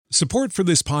Support for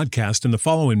this podcast and the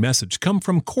following message come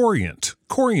from Corient.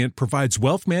 Corient provides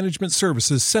wealth management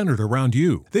services centered around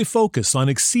you. They focus on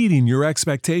exceeding your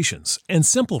expectations and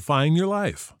simplifying your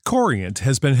life. Corient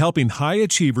has been helping high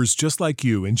achievers just like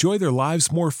you enjoy their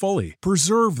lives more fully,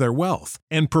 preserve their wealth,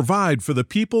 and provide for the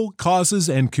people, causes,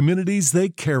 and communities they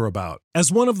care about. As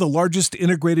one of the largest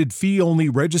integrated fee-only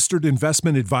registered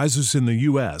investment advisors in the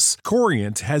U.S.,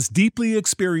 Corient has deeply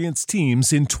experienced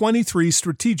teams in 23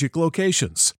 strategic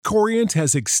locations. Corient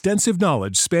has extensive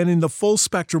knowledge spanning the full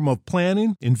spectrum of planning,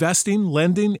 investing,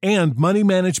 lending, and money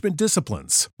management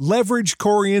disciplines. Leverage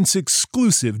Corient's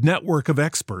exclusive network of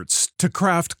experts to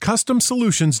craft custom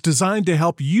solutions designed to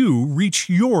help you reach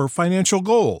your financial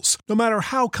goals, no matter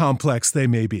how complex they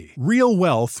may be. Real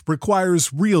wealth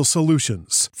requires real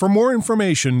solutions. For more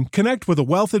information, connect with a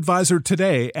wealth advisor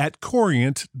today at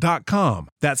Corient.com.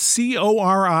 That's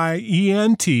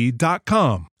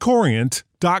Corient.com.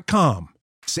 Corient.com.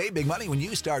 Save big money when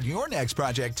you start your next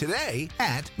project today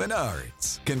at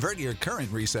Menards. Convert your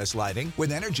current recessed lighting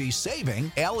with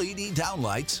energy-saving LED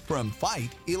downlights from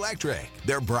Fight Electric.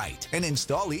 They're bright and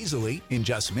install easily in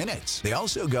just minutes. They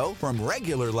also go from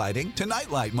regular lighting to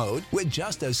nightlight mode with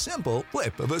just a simple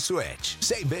flip of a switch.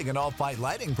 Save big on all Fight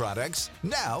lighting products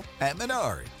now at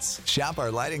Menards. Shop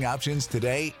our lighting options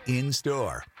today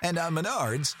in-store and on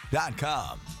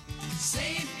Menards.com.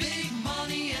 Save big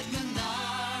money at Menards.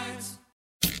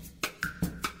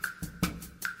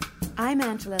 I'm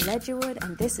Angela Ledgerwood,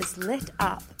 and this is Lit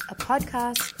Up, a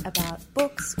podcast about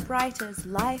books, writers,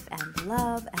 life, and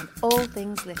love, and all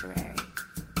things literary.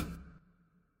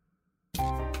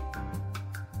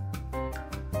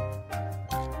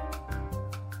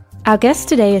 Our guest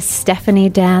today is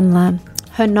Stephanie Danler.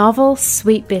 Her novel,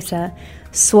 Sweet Bitter,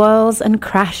 swirls and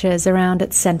crashes around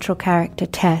its central character,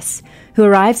 Tess, who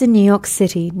arrives in New York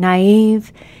City,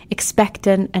 naive,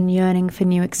 expectant, and yearning for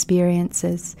new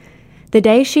experiences. The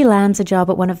day she lands a job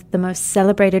at one of the most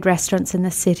celebrated restaurants in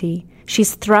the city,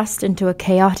 she's thrust into a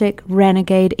chaotic,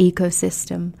 renegade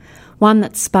ecosystem, one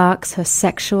that sparks her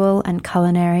sexual and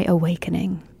culinary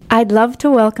awakening. I'd love to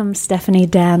welcome Stephanie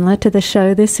Danler to the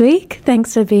show this week.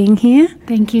 Thanks for being here.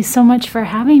 Thank you so much for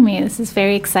having me. This is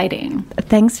very exciting.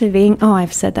 Thanks for being... Oh,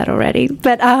 I've said that already.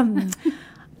 But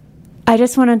I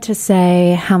just wanted to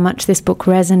say how much this book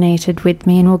resonated with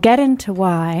me, and we'll get into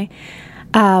why.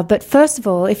 But first of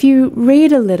all, if you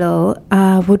read a little,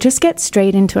 we'll just get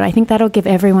straight into it. I think that'll give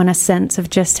everyone a sense of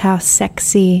just how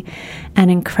sexy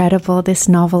and incredible this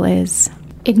novel is.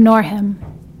 Ignore him.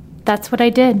 That's what I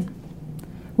did.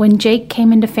 When Jake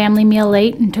came into family meal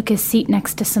late and took his seat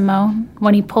next to Simone,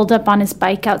 when he pulled up on his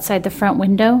bike outside the front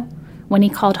window, when he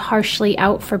called harshly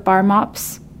out for bar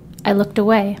mops, I looked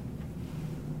away.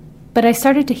 But I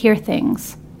started to hear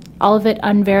things, all of it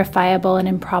unverifiable and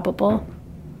improbable.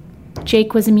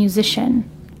 Jake was a musician,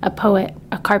 a poet,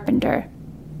 a carpenter.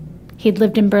 He'd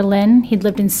lived in Berlin, he'd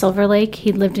lived in Silver Lake,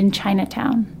 he'd lived in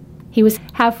Chinatown. He was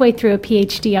halfway through a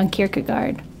PhD on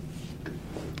Kierkegaard.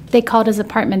 They called his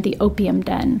apartment the Opium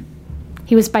Den.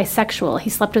 He was bisexual, he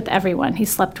slept with everyone, he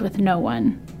slept with no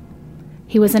one.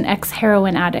 He was an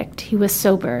ex-heroin addict, he was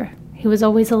sober, he was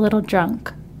always a little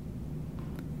drunk.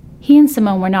 He and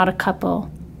Simone were not a couple,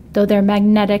 though their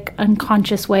magnetic,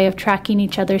 unconscious way of tracking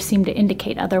each other seemed to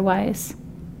indicate otherwise.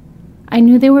 I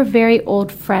knew they were very old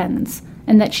friends,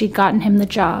 and that she'd gotten him the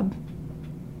job.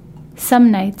 Some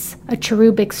nights, a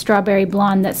cherubic strawberry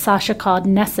blonde that Sasha called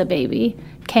Nessa Baby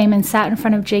came and sat in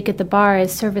front of Jake at the bar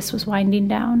as service was winding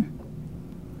down.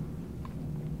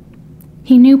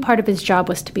 He knew part of his job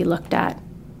was to be looked at.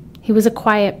 He was a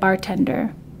quiet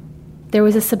bartender. There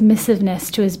was a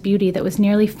submissiveness to his beauty that was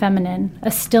nearly feminine,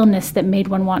 a stillness that made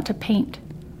one want to paint.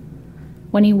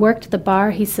 When he worked the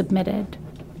bar, he submitted.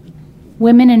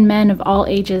 Women and men of all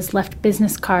ages left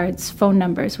business cards, phone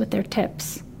numbers with their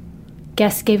tips.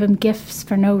 Guests gave him gifts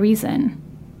for no reason.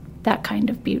 That kind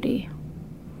of beauty.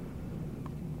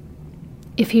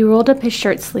 If he rolled up his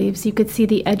shirt sleeves, you could see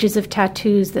the edges of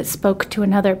tattoos that spoke to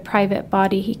another private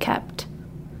body he kept.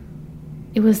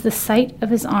 It was the sight of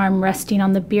his arm resting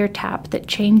on the beer tap that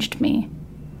changed me.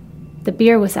 The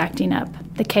beer was acting up.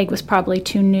 The keg was probably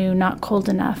too new, not cold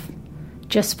enough.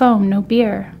 Just foam, no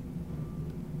beer.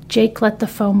 Jake let the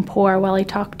foam pour while he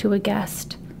talked to a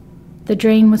guest. The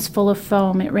drain was full of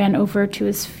foam. It ran over to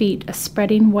his feet, a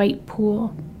spreading white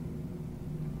pool.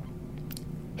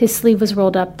 His sleeve was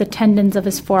rolled up, the tendons of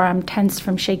his forearm tensed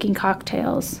from shaking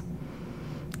cocktails.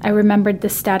 I remembered the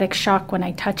static shock when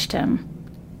I touched him.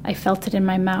 I felt it in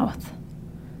my mouth.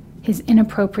 His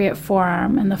inappropriate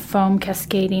forearm and the foam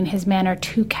cascading, his manner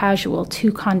too casual,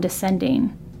 too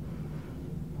condescending.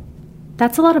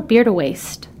 "That's a lot of beer to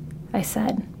waste," I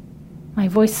said. My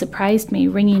voice surprised me,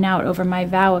 ringing out over my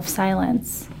vow of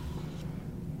silence.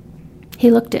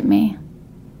 He looked at me.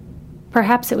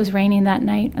 Perhaps it was raining that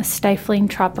night, a stifling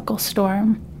tropical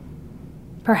storm.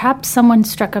 Perhaps someone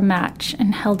struck a match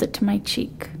and held it to my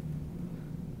cheek.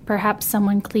 Perhaps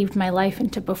someone cleaved my life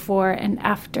into before and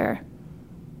after.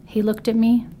 He looked at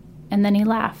me, and then he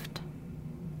laughed.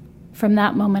 From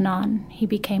that moment on, he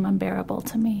became unbearable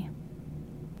to me.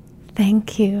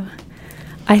 Thank you.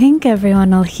 I think everyone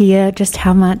will hear just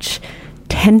how much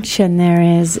tension there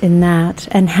is in that,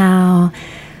 and how,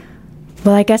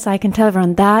 well, I guess I can tell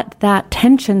everyone that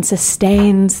tension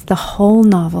sustains the whole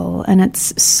novel, and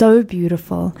it's so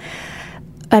beautiful.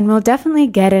 And we'll definitely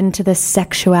get into the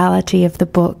sexuality of the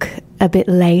book a bit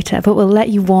later, but we'll let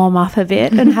you warm up a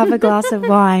bit and have a glass of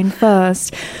wine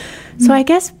first. So I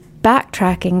guess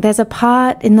backtracking, there's a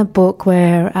part in the book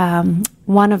where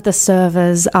one of the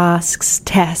servers asks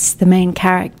Tess, the main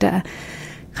character,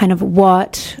 kind of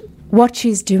what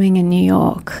she's doing in New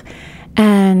York.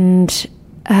 And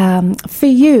for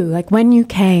you, like when you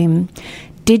came,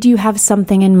 did you have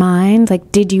something in mind?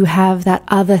 Like, did you have that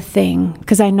other thing?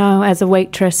 Because I know as a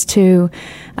waitress too,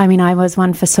 I mean, I was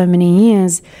one for so many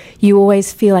years, you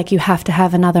always feel like you have to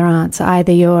have another answer.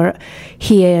 Either you're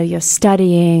here, you're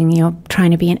studying, you're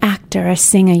trying to be an actor, a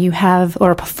singer, you have,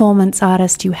 or a performance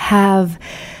artist, you have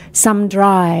some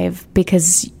drive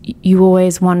because you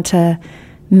always want to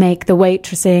make the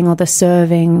waitressing or the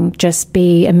serving just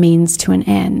be a means to an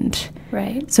end.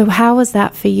 Right. So how was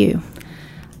that for you?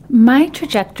 My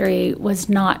trajectory was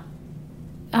not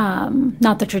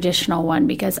the traditional one,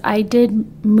 because I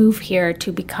did move here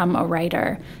to become a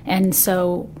writer. And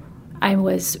so I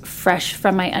was fresh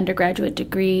from my undergraduate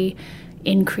degree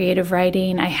in creative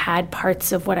writing. I had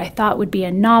parts of what I thought would be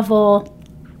a novel.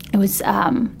 It was...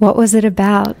 what was it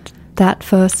about, that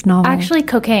first novel? Actually,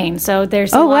 cocaine. So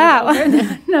there's... Oh, wow.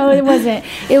 No, it wasn't.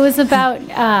 It was about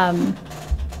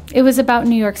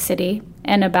New York City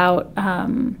and about...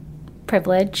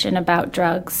 privilege and about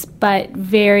drugs, but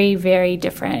very, very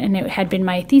different. And it had been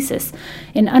my thesis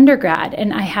in undergrad.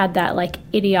 And I had that like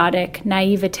idiotic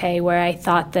naivete where I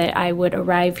thought that I would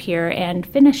arrive here and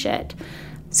finish it.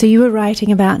 So you were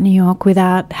writing about New York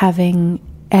without having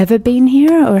ever been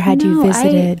here, or had you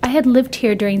visited? I had lived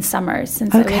here during summers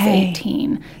since I was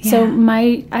 18. Yeah. So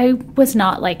I was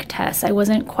not like Tess. I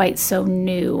wasn't quite so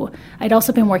new. I'd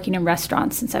also been working in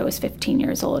restaurants since I was 15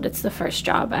 years old. It's the first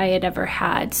job I had ever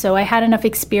had. So I had enough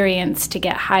experience to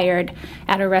get hired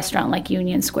at a restaurant like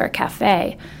Union Square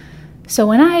Cafe. So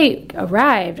when I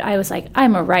arrived, I was like,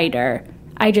 I'm a writer.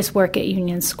 I just work at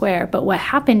Union Square. But what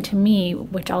happened to me,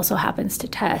 which also happens to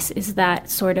Tess, is that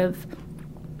sort of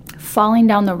falling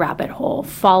down the rabbit hole,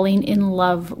 falling in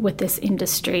love with this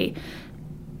industry.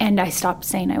 And I stopped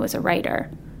saying I was a writer.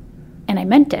 And I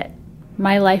meant it.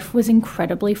 My life was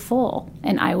incredibly full.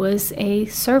 And I was a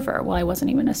server. Well, I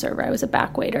wasn't even a server. I was a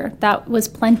back waiter. That was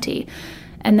plenty.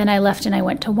 And then I left and I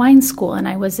went to wine school, and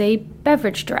I was a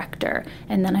beverage director.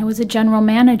 And then I was a general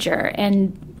manager.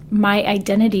 And my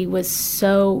identity was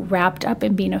so wrapped up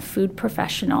in being a food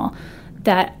professional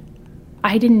that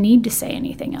I didn't need to say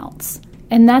anything else.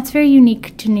 And that's very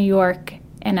unique to New York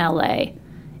and LA.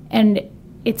 And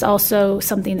it's also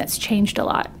something that's changed a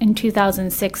lot. In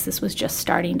 2006, this was just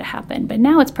starting to happen. But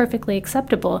now it's perfectly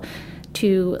acceptable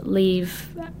to leave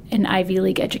an Ivy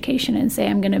League education and say,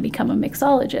 I'm going to become a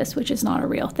mixologist, which is not a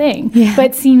real thing,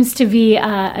 but seems to be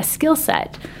a skill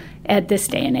set at this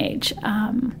day and age.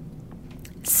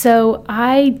 So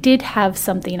I did have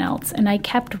something else, and I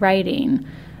kept writing,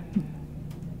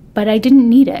 but I didn't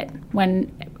need it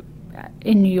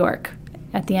in New York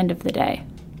at the end of the day.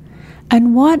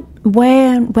 And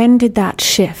when did that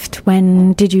shift?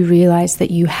 When did you realize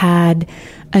that you had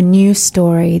a new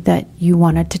story that you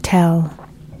wanted to tell?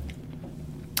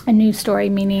 A new story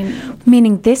meaning?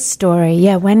 Meaning this story,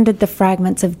 yeah. When did the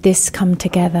fragments of this come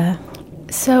together?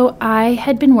 So I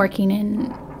had been working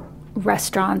in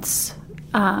restaurants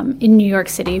in New York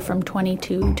City from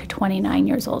 22 to 29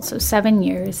 years old, so 7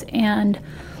 years. And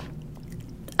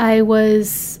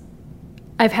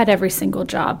I've had every single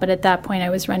job, but at that point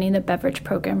I was running the beverage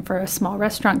program for a small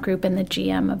restaurant group and the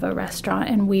GM of a restaurant,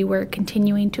 and we were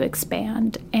continuing to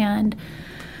expand. And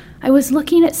I was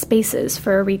looking at spaces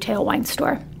for a retail wine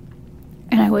store,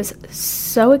 and I was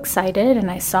so excited, and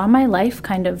I saw my life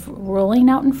kind of rolling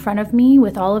out in front of me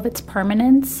with all of its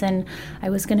permanence, and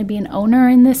I was going to be an owner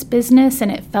in this business,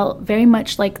 and it felt very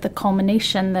much like the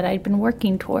culmination that I'd been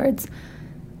working towards.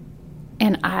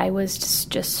 And I was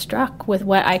just struck with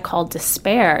what I call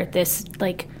despair, this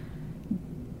like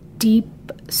deep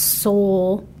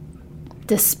soul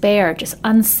despair, just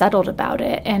unsettled about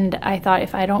it. And I thought,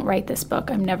 if I don't write this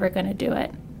book, I'm never going to do it.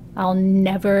 I'll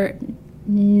never,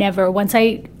 once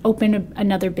I open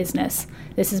another business,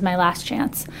 this is my last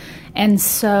chance. And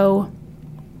so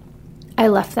I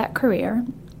left that career,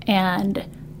 and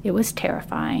it was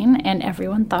terrifying, and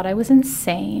everyone thought I was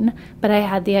insane, but I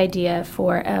had the idea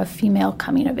for a female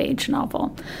coming-of-age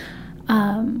novel.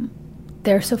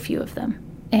 There are so few of them,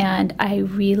 and I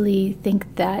really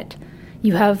think that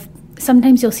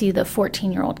sometimes you'll see the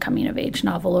 14-year-old coming-of-age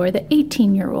novel or the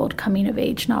 18-year-old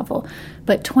coming-of-age novel,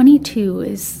 but 22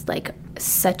 is like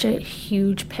such a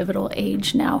huge pivotal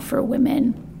age now for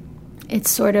women. It's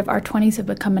sort of, our 20s have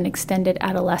become an extended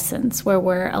adolescence where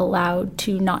we're allowed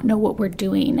to not know what we're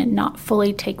doing and not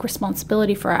fully take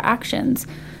responsibility for our actions,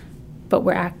 but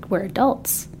we're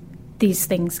adults. These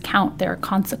things count. There are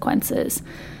consequences.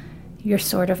 You're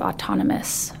sort of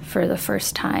autonomous for the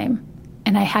first time,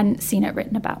 and I hadn't seen it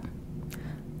written about.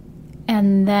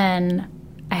 And then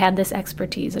I had this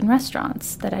expertise in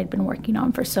restaurants that I'd been working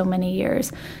on for so many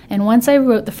years. And once I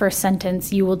wrote the first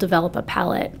sentence, "You will develop a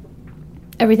palate,"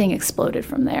 everything exploded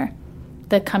from there.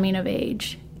 The coming of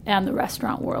age and the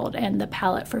restaurant world and the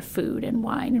palate for food and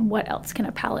wine, and what else can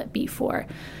a palate be for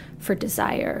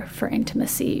desire, for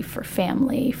intimacy, for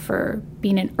family, for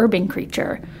being an urban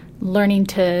creature, learning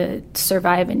to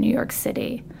survive in New York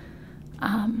City.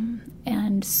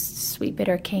 And Sweet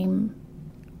Bitter came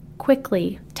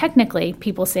quickly. Technically,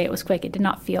 people say it was quick. It did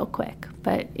not feel quick.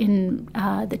 But in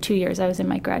the 2 years I was in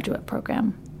my graduate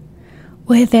program.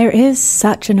 Well, there is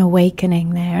such an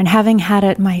awakening there. And having had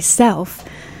it myself,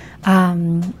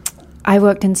 I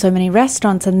worked in so many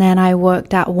restaurants, and then I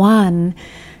worked at one,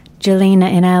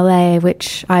 Jelena in LA,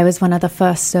 which I was one of the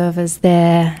first servers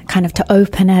there, kind of to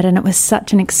open it. And it was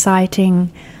such an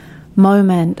exciting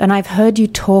moment. And I've heard you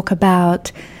talk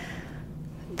about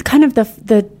kind of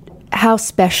the how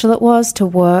special it was to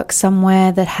work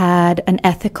somewhere that had an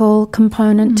ethical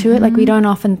component to it. Like, we don't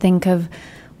often think of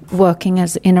working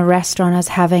as in a restaurant as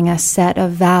having a set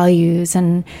of values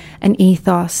and an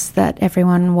ethos that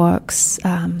everyone works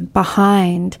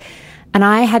behind. And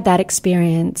I had that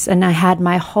experience, and I had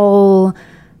my whole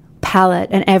palette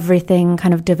and everything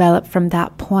kind of developed from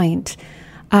that point.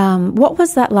 What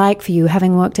was that like for you,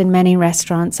 having worked in many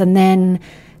restaurants and then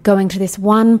going to this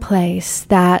one place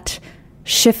that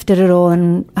shifted it all?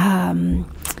 And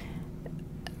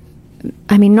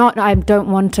I don't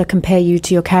want to compare you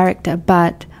to your character,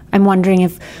 but I'm wondering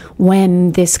if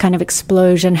when this kind of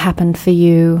explosion happened for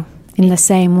you in the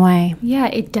same way. Yeah,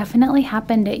 it definitely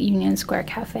happened at Union Square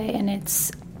Cafe, and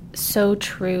it's so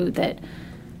true that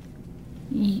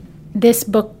this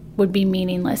book would be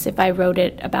meaningless if I wrote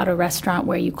it about a restaurant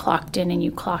where you clocked in and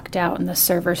you clocked out and the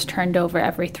servers turned over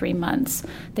every 3 months.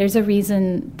 There's a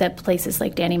reason that places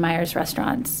like Danny Meyer's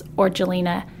restaurants or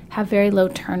Jelena have very low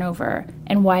turnover,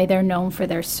 and why they're known for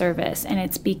their service. And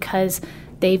it's because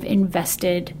they've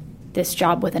invested this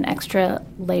job with an extra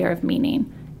layer of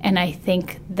meaning. And I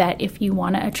think that if you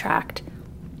want to attract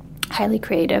highly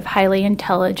creative, highly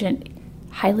intelligent,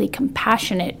 highly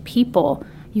compassionate people,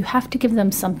 you have to give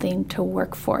them something to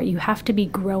work for. You have to be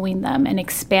growing them and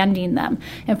expanding them.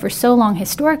 And for so long,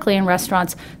 historically in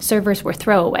restaurants, servers were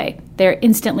throwaway. They're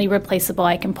instantly replaceable.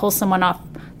 I can pull someone off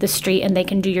the street and they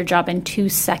can do your job in 2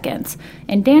 seconds.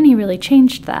 And Danny really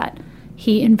changed that.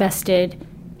 He invested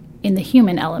in the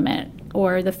human element,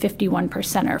 or the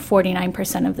 51% or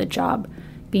 49% of the job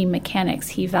being mechanics.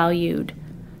 He valued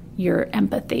your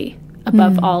empathy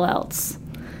above all else.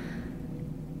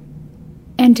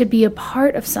 And to be a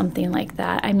part of something like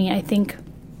that, I think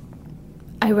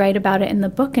I write about it in the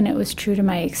book, and it was true to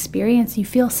my experience. You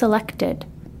feel selected.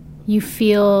 You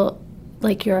feel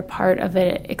like you're a part of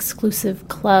an exclusive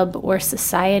club or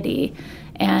society,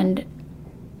 and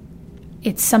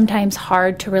it's sometimes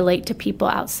hard to relate to people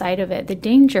outside of it. The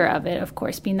danger of it, of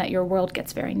course, being that your world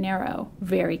gets very narrow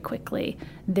very quickly.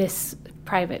 This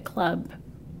private club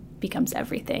becomes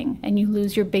everything, and you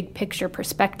lose your big picture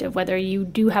perspective, whether you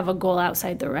do have a goal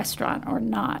outside the restaurant or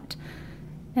not.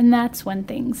 And that's when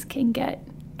things can get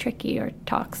tricky or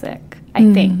toxic,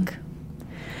 I think.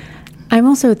 I'm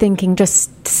also thinking,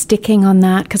 just sticking on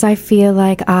that, because I feel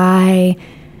like I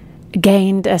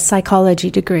gained a psychology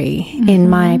degree in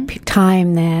my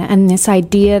time there, and this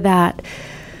idea that,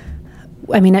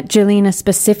 at Jelena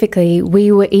specifically,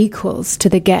 we were equals to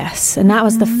the guests, and that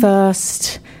was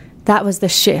that was the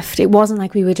shift. It wasn't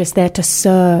like we were just there to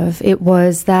serve. It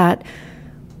was that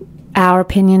our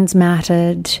opinions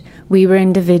mattered, we were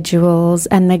individuals,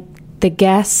 and the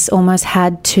guests almost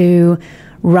had to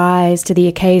rise to the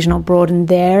occasion or broaden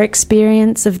their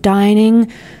experience of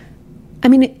dining.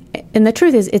 and the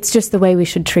truth is, it's just the way we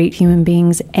should treat human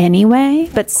beings anyway.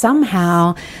 But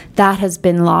somehow that has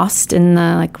been lost in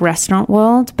the restaurant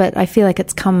world. But I feel like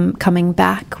it's coming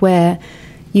back, where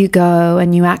you go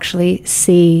and you actually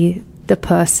see the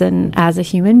person as a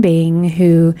human being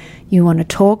who you want to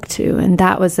talk to. And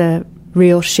that was a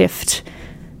real shift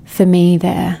for me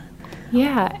there.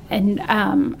 Yeah, and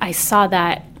I saw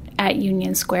that at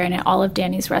Union Square and at all of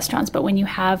Danny's restaurants. But when you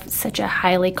have such a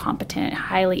highly competent,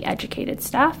 highly educated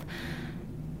staff,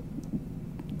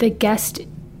 the guest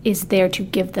is there to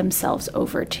give themselves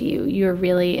over to you. You're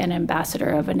really an ambassador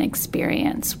of an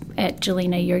experience. At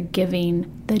Jelena, you're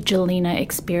giving the Jelena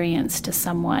experience to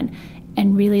someone,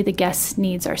 and really the guest's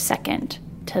needs are second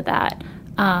to that.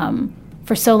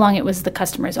 For so long, it was the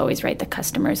customer's always right,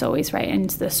 and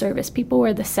the service people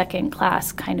were the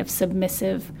second-class kind of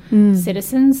submissive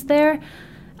citizens there.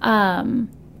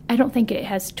 I don't think it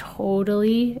has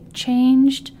totally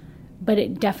changed, but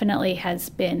it definitely has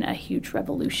been a huge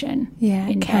revolution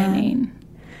in dining.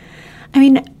 I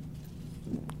mean,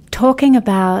 talking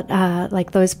about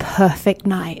those perfect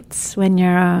nights when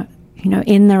you're,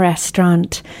 in the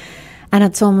restaurant, and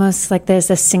it's almost like there's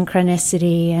a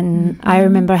synchronicity. And I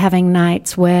remember having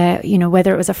nights where,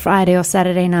 whether it was a Friday or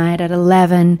Saturday night at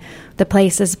 11, the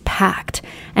place is packed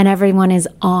and everyone is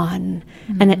on.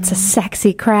 And it's a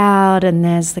sexy crowd, and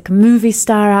there's a movie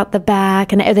star out the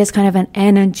back, and there's kind of an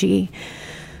energy.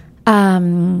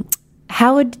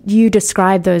 How would you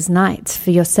describe those nights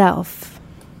for yourself?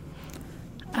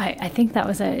 I think that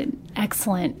was an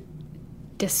excellent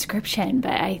description,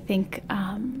 but I think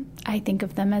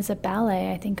of them as a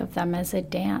ballet. I think of them as a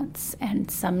dance, and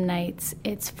some nights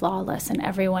it's flawless and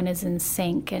everyone is in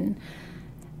sync. And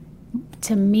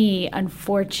to me,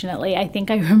 unfortunately, I think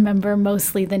I remember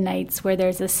mostly the nights where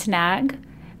there's a snag,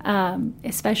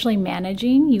 especially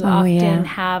managing. You often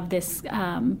have this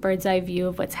bird's eye view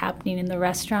of what's happening in the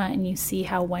restaurant, and you see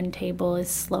how one table is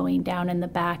slowing down in the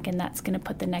back, and that's going to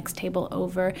put the next table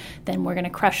over. Then we're going to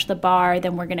crush the bar.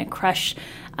 Then we're going to crush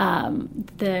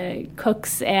the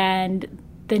cooks, and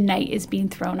the night is being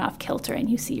thrown off kilter, and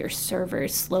you see your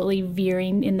servers slowly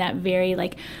veering in that very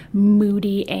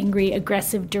moody, angry,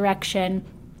 aggressive direction.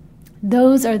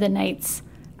 Those are the nights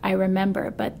I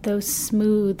remember, but those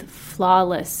smooth,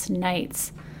 flawless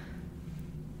nights,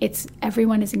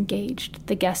 everyone is engaged.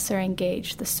 The guests are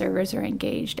engaged. The servers are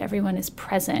engaged. Everyone is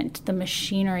present. The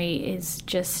machinery is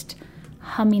just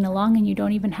humming along, and you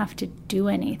don't even have to do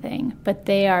anything. But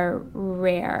they are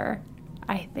rare,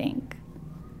 I think.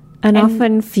 And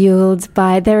often fueled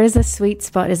by, there is a sweet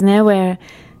spot, isn't there, where,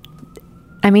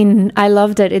 I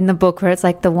loved it in the book where it's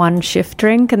the one shift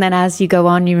drink, and then as you go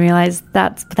on, you realize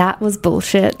that was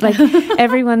bullshit.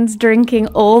 Everyone's drinking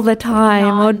all the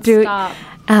time,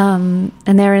 and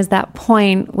there is that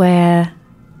point where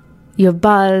you're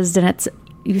buzzed and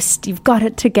you've got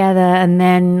it together, and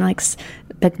then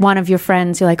one of your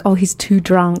friends, you're like, oh, he's too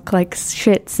drunk.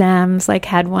 Shit, Sam's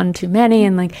had one too many,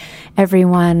 and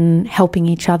everyone helping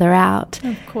each other out.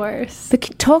 Of course.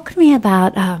 But talk to me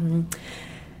about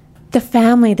the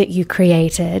family that you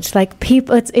created.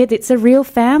 People, it's a real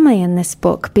family in this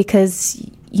book, because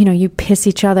you piss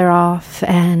each other off,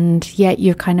 and yet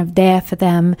you're kind of there for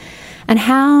them. And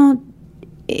how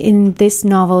in this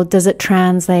novel does it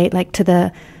translate to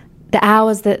the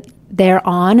hours that they're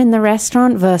on in the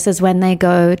restaurant versus when they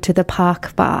go to the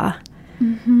park bar?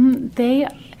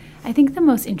 I think the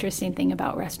most interesting thing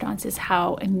about restaurants is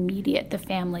how immediate the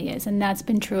family is, and that's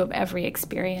been true of every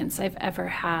experience I've ever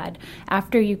had.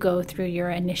 After you go through your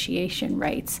initiation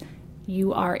rites,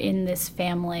 you are in this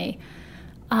family.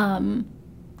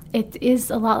 It is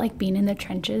a lot like being in the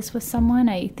trenches with someone.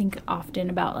 I think often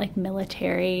about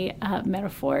military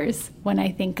metaphors when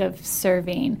I think of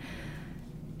serving.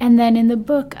 And then in the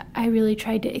book, I really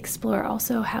tried to explore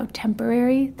also how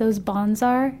temporary those bonds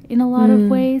are in a lot of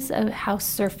ways, of how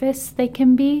surface they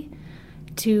can be,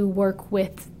 to work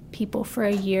with people for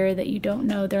a year that you don't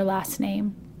know their last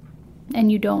name,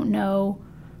 and you don't know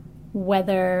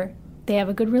whether they have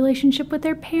a good relationship with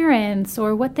their parents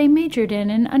or what they majored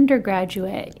in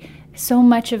undergraduate. So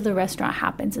much of the restaurant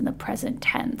happens in the present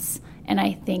tense, and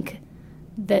I think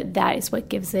that is what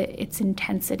gives it its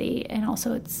intensity, and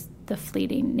also its the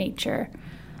fleeting nature.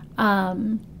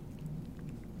 I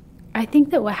think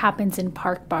that what happens in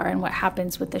Park Bar and what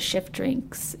happens with the shift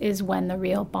drinks is when the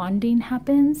real bonding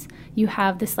happens. You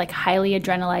have this highly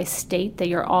adrenalized state that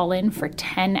you're all in for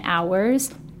 10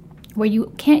 hours, where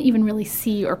you can't even really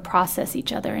see or process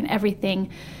each other, and everything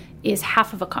is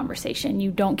half of a conversation.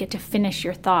 You don't get to finish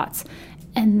your thoughts.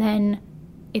 And then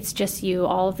it's just you.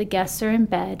 All of the guests are in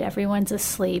bed, everyone's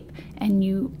asleep,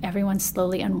 and everyone's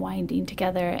slowly unwinding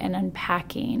together and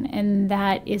unpacking. And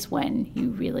that is when you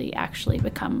really actually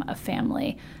become a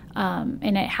family.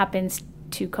 And it happens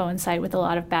to coincide with a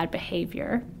lot of bad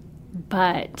behavior.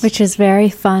 Which is very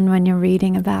fun when you're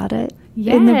reading about it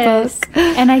in the book.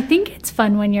 And I think it's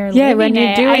fun when you're living when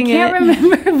you're doing it. I can't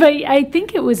remember, but I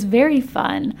think it was very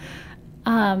fun.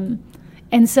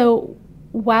 And so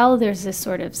while there's this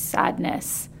sort of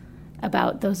sadness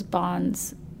about those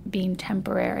bonds being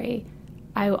temporary,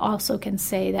 I also can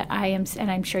say that I am,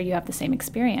 and I'm sure you have the same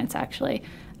experience actually,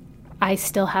 I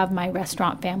still have my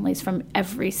restaurant families from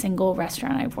every single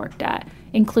restaurant I've worked at,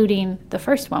 including the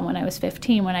first one when I was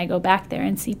 15, when I go back there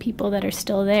and see people that are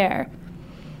still there.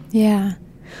 Yeah.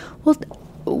 Well,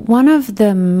 one of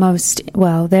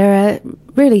the there are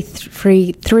really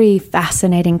three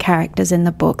fascinating characters in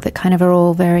the book that kind of are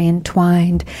all very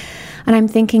entwined. And I'm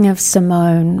thinking of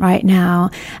Simone right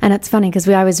now. And it's funny because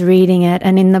I was reading it,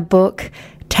 and in the book,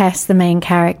 Tess, the main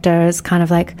character, is kind of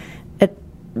like,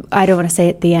 I don't want to say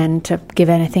at the end to give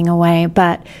anything away,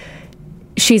 but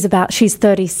she's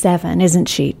 37, isn't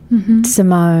she,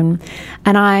 Simone?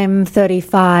 And I'm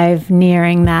 35,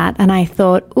 nearing that. And I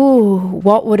thought, ooh,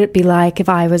 what would it be like if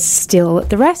I was still at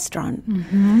the restaurant?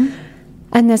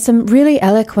 And there's some really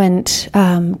eloquent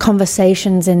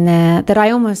conversations in there that I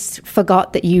almost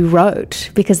forgot that you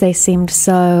wrote because they seemed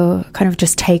so kind of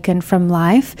just taken from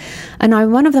life. And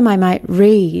one of them I might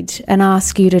read and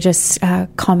ask you to just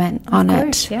comment on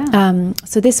it. Yeah.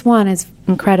 So this one is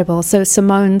incredible. So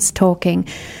Simone's talking,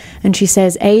 and she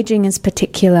says, aging is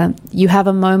particular. You have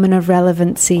a moment of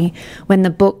relevancy when the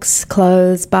books,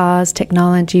 clothes, bars,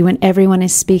 technology, when everyone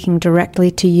is speaking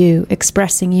directly to you,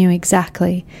 expressing you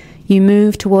exactly. You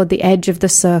move toward the edge of the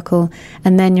circle,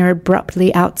 and then you're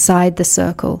abruptly outside the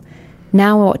circle.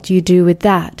 Now what do you do with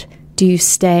that? Do you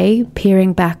stay,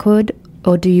 peering backward,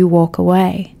 or do you walk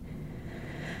away?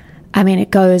 I mean,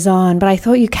 it goes on, but I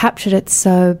thought you captured it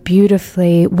so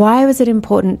beautifully. Why was it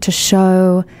important to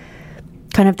show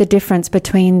kind of the difference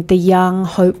between the young,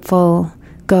 hopeful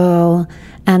girl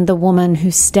and the woman who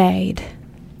stayed?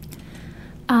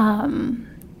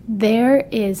 There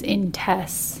is in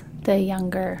Tess, the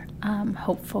younger,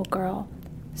 hopeful girl,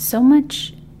 so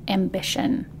much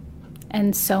ambition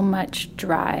and so much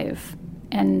drive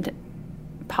and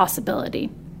possibility.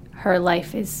 Her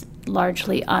life is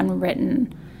largely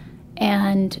unwritten.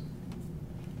 And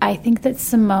I think that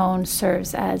Simone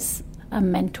serves as a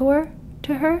mentor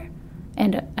to her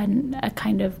and a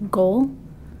kind of goal.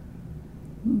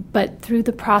 But through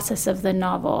the process of the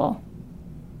novel,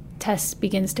 Tess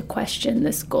begins to question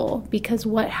this goal, because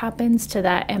what happens to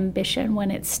that ambition when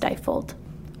it's stifled?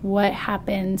 What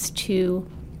happens to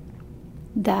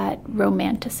that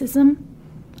romanticism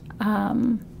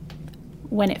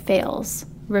when it fails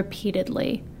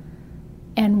repeatedly?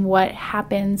 And what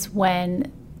happens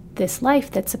when this life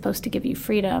that's supposed to give you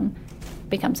freedom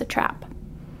becomes a trap?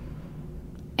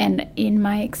 And in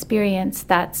my experience,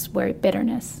 that's where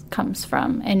bitterness comes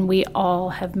from. And we all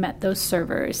have met those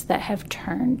servers that have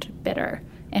turned bitter.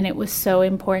 And it was so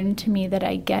important to me that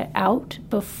I get out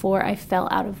before I fell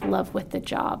out of love with the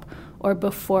job, or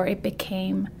before it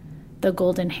became the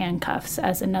golden handcuffs,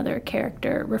 as another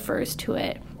character refers to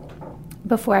it.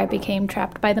 Before I became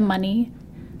trapped by the money,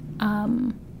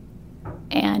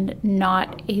 and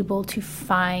not able to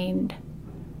find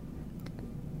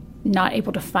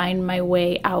my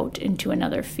way out into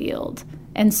another field.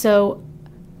 And so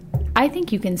I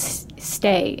think you can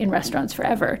stay in restaurants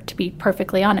forever, to be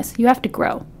perfectly honest. You have to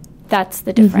grow. That's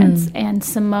the difference. Mm-hmm. And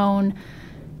Simone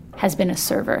has been a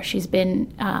server. She's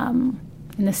been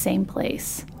in the same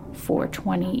place for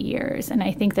 20 years. And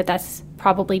I think that that's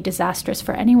probably disastrous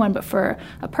for anyone, but for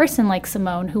a person like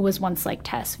Simone, who was once like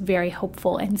Tess, very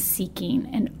hopeful and seeking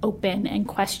and open and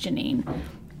questioning,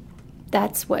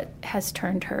 that's what has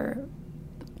turned her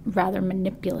rather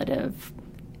manipulative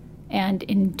and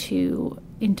into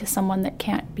someone that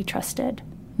can't be trusted.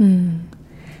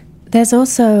 There's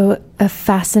also a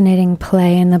fascinating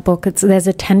play in the book. There's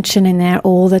a tension in there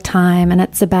all the time, and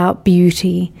it's about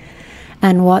beauty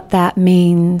and what that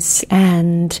means.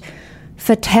 And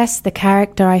for Tess, the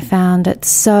character, I found it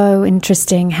so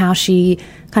interesting how she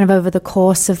kind of over the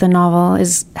course of the novel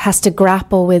has to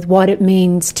grapple with what it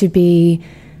means to be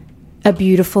a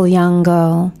beautiful young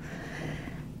girl.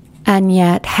 And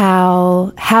yet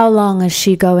how long is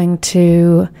she going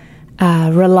to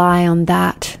rely on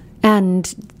that?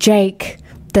 And Jake,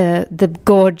 the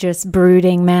gorgeous,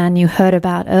 brooding man you heard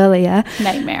about earlier.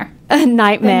 Nightmare.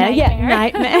 Nightmare.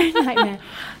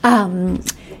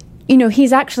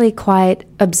 He's actually quite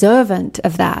observant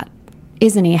of that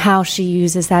isn't he? How she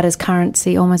uses that as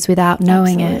currency almost without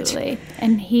knowing Absolutely.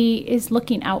 And he is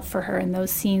looking out for her in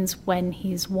those scenes when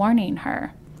he's warning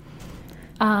her.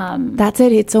 That's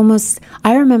it. It's almost,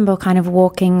 I remember kind of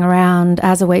walking around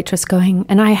as a waitress going,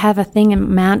 and I have a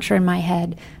mantra in my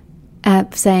head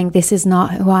saying, this is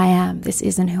not who I am. This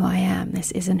isn't who I am.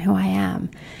 This isn't who I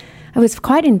am. It was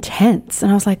quite intense.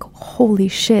 And I was like, holy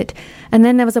shit. And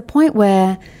then there was a point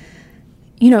where,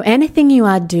 you know, anything you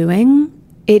are doing,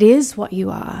 it is what you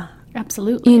are.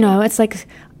 Absolutely. You know, it's like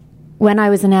when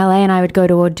I was in LA and I would go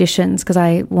to auditions because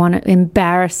I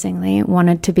embarrassingly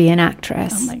wanted to be an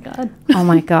actress. Oh my God. Oh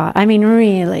my God. I mean,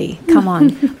 really, come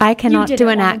on. I cannot do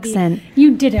an accent.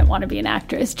 You didn't want to be an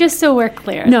actress, just so we're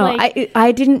clear. No,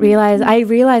 I didn't realize. I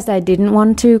realized I didn't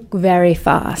want to very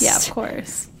fast. Yeah, of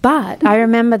course. But I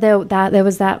remember there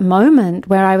was that moment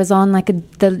where I was on like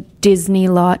the Disney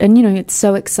lot, and you know, it's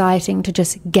so exciting to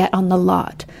just get on the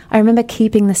lot. I remember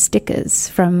keeping the stickers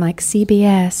from like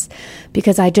CBS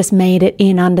because I just made it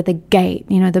in under the gate,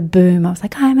 you know, the boom. I was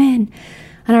like, I'm in.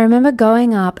 And I remember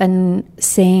going up and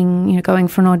seeing, you know, going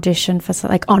for an audition for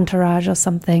like Entourage or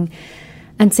something,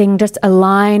 and seeing just a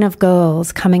line of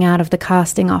girls coming out of the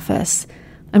casting office,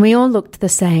 and we all looked the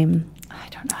same.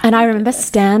 And I remember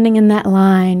standing in that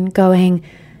line going,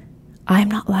 I'm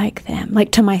not like them.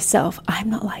 Like to myself,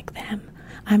 I'm not like them.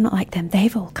 I'm not like them.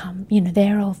 They've all come, you know,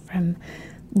 they're all from,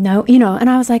 no, you know. And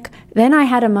I was like, then I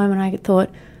had a moment I thought,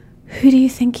 who do you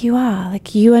think you are?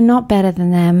 Like, you are not better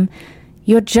than them.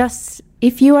 You're just,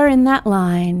 if you are in that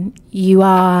line,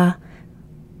 you're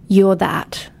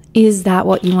that. Is that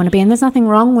what you want to be? And there's nothing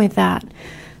wrong with that.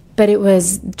 But it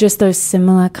was just those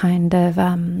similar kind of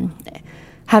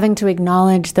having to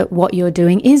acknowledge that what you're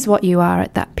doing is what you are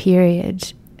at that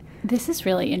period. This is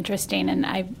really interesting, and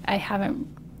I haven't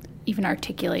even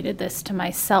articulated this to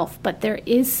myself, but there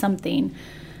is something,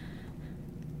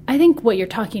 I think what you're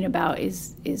talking about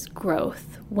is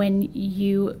growth. When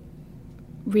you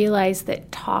realize that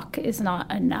talk is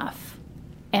not enough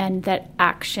and that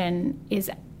action is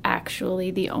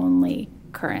actually the only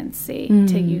currency,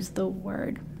 to use the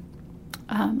word.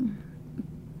 And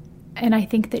I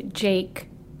think that Jake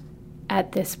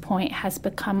at this point has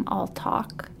become all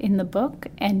talk in the book,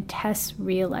 and Tess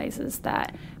realizes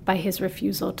that by his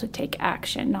refusal to take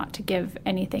action, not to give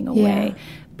anything away. Yeah.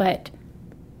 But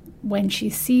when she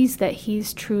sees that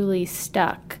he's truly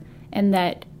stuck and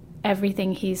that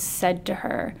everything he's said to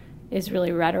her is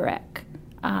really rhetoric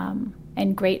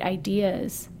and great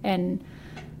ideas and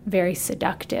very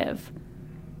seductive,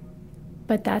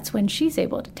 but that's when she's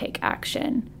able to take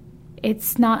action.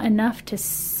 It's not enough to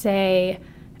say,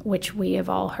 which we have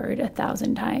all heard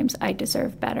 1,000 times, I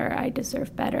deserve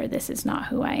better, this is not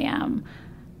who I am.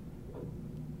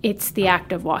 It's the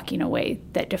act of walking away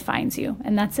that defines you,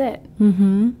 and that's it.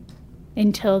 Mm-hmm.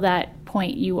 Until that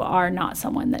point, you are not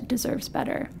someone that deserves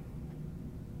better.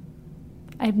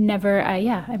 I've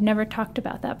never talked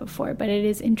about that before, but it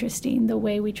is interesting the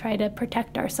way we try to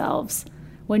protect ourselves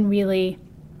when really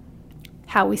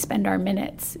how we spend our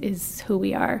minutes is who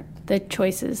we are. The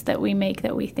choices that we make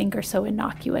that we think are so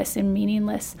innocuous and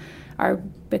meaningless are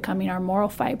becoming our moral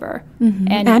fiber. Mm-hmm.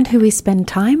 And who we spend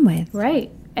time with.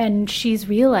 Right. And she's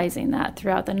realizing that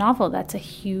throughout the novel. That's a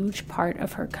huge part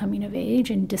of her coming of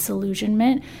age and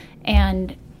disillusionment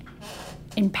and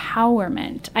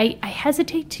empowerment. I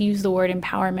hesitate to use the word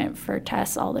empowerment for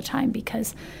Tess all the time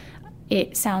because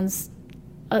it's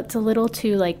a little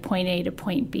too like point A to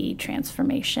point B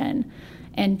transformation.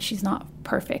 And she's not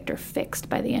perfect or fixed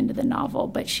by the end of the novel,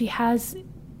 but she has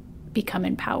become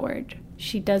empowered.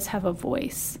 She does have a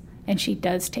voice, and she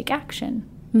does take action.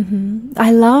 Mm-hmm.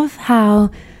 I love how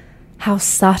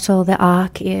subtle the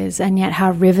arc is, and yet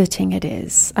how riveting it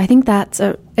is. I think that's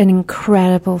an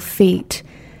incredible feat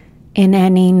in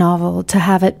any novel, to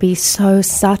have it be so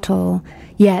subtle,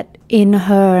 yet in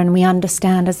her, and we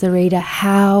understand as the reader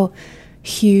how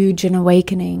huge an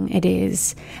awakening it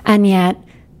is, and yet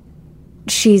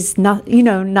she's not,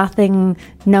 nothing,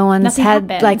 no one's nothing had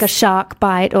happens. Like a shark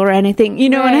bite or anything, you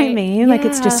know right. what I mean? Yeah. Like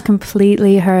it's just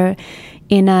completely her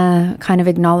inner kind of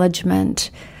acknowledgement.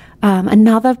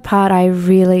 Another part I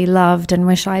really loved and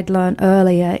wish I'd learned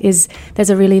earlier is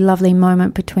there's a really lovely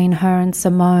moment between her and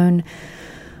Simone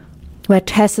where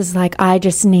Tess is like, I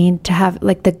just need to have,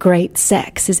 like, the great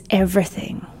sex is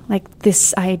everything. Like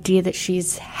this idea that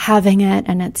she's having it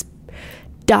and it's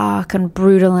dark and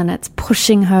brutal and it's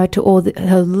pushing her to all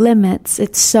her limits.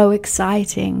 It's so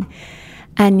exciting.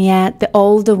 And yet the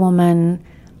older woman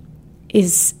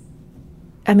is,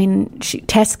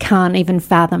 Tess can't even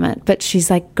fathom it, but she's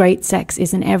like, great sex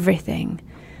isn't everything.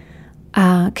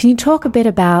 Can you talk a bit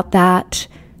about that,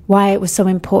 why it was so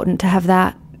important to have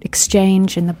that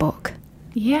exchange in the book?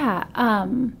 Yeah.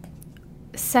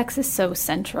 Sex is so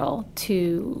central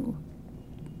to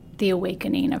the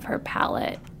awakening of her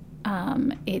palate.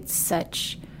 It's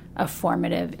such a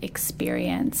formative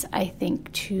experience, I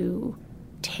think, to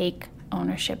take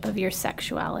ownership of your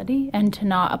sexuality and to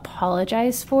not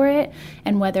apologize for it.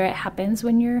 And whether it happens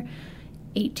when you're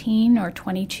 18 or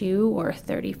 22 or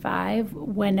 35,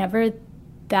 whenever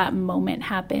that moment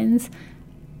happens,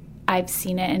 I've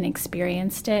seen it and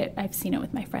experienced it. I've seen it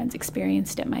with my friends,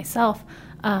 experienced it myself.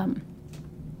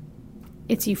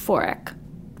 It's euphoric.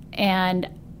 And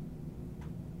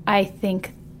I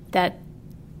think that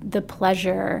the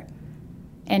pleasure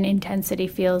and intensity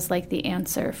feels like the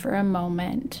answer for a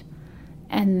moment.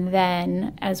 And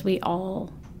then, as we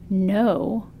all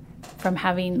know from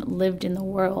having lived in the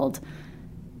world,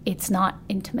 it's not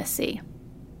intimacy.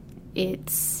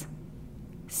 It's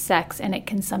sex, and it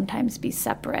can sometimes be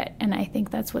separate. And I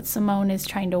think that's what Simone is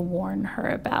trying to warn her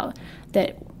about,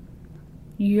 that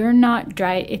you're not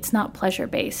it's not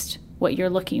pleasure-based, what you're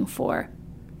looking for.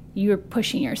 You're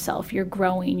pushing yourself, you're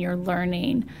growing, you're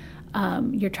learning,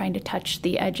 you're trying to touch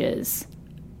the edges.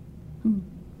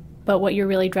 But what you're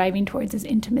really driving towards is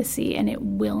intimacy, and it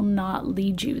will not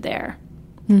lead you there.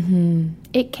 Mm-hmm.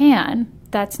 It can.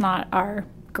 That's not our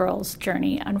girl's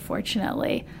journey,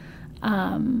 unfortunately.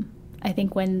 I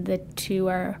think when the two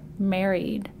are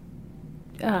married,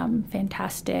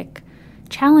 fantastic,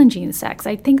 challenging sex,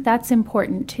 I think that's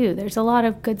important too. There's a lot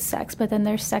of good sex, but then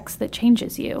there's sex that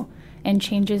changes you and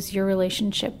changes your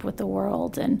relationship with the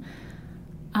world. And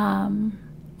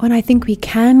when I think we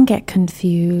can get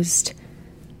confused,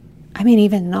 I mean,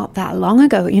 even not that long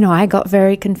ago, I got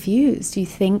very confused. You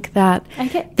think that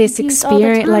this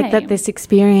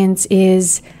experience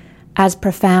is as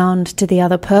profound to the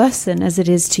other person as it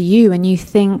is to you, and you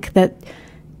think that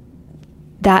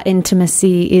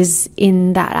intimacy is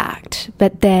in that act,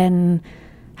 but then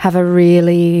have a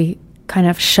really kind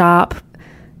of sharp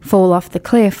fall off the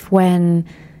cliff when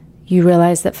you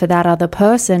realize that for that other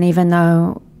person, even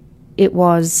though it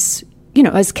was,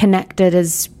 as connected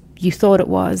as you thought it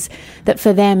was, that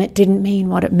for them it didn't mean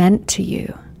what it meant to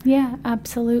you. Yeah,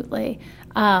 absolutely.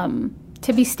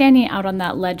 To be standing out on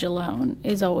that ledge alone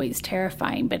is always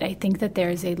terrifying, but I think that there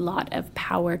is a lot of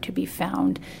power to be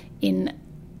found in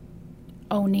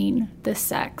owning the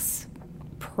sex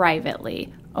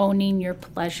privately, owning your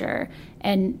pleasure,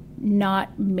 and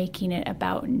not making it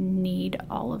about need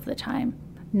all of the time,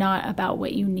 not about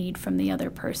what you need from the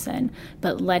other person,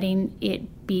 but letting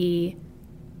it be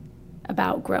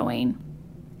about growing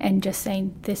and just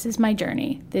saying, this is my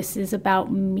journey. This is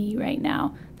about me right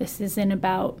now. This isn't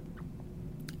about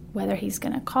whether he's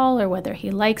going to call or whether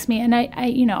he likes me. And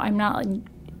I'm not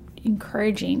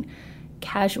encouraging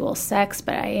casual sex,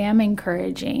 but I am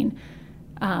encouraging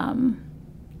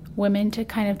women to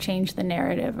kind of change the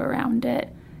narrative around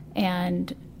it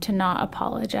and to not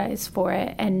apologize for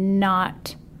it, and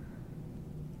not,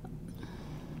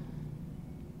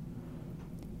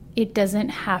 it doesn't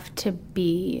have to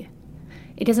be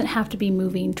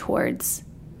moving towards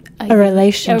a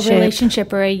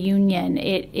relationship or a union.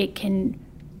 It can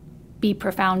be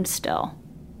profound still.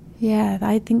 Yeah,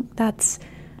 I think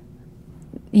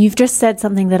you've just said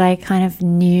something that I kind of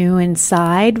knew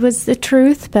inside was the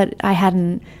truth, but I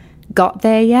hadn't got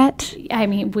there yet. I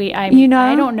mean,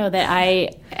 I don't know that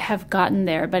I have gotten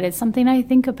there, but it's something I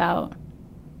think about.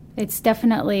 It's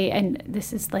definitely, and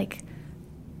this is like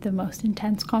the most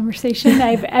intense conversation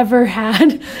I've ever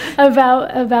had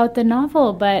about the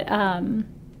novel, but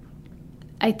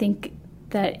I think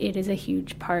that it is a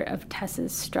huge part of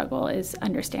Tess's struggle, is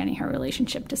understanding her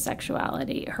relationship to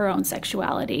sexuality, her own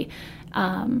sexuality,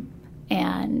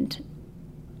 and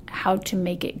how to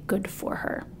make it good for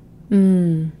her.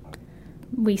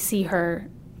 We see her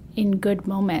in good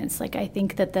moments. Like, I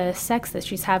think that the sex that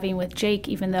she's having with Jake,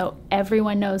 even though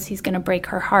everyone knows he's going to break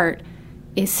her heart,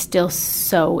 is still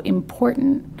so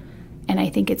important. And I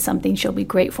think it's something she'll be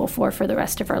grateful for the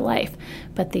rest of her life.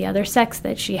 But the other sex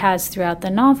that she has throughout the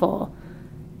novel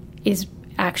is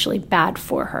actually bad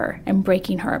for her and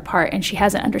breaking her apart, and she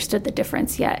hasn't understood the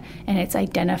difference yet. And it's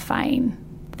identifying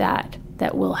that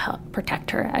will help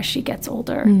protect her as she gets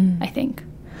older, I think.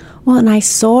 Well, and I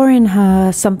saw in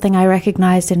her something I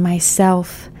recognized in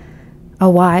myself a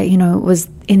while, it was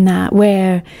in that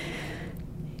where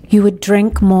you would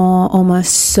drink more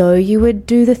almost so you would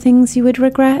do the things you would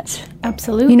regret.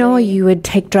 Absolutely. Or you would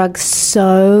take drugs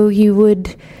so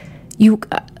I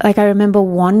remember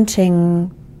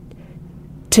wanting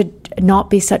to not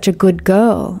be such a good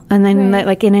girl. And then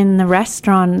like in the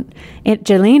restaurant at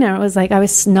Jelena, it was like I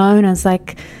was known as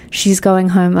like, she's going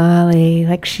home early,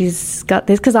 like she's got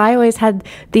this, because I always had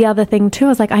the other thing too. I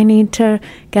was like, I need to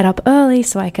get up early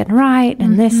so I can write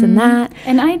and this and that.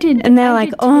 And I did. And they're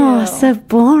like, oh, so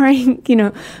boring, you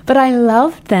know. But I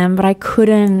loved them, but I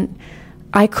couldn't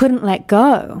let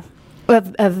go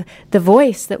of the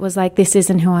voice that was like, this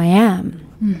isn't who I am.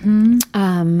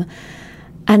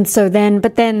 And so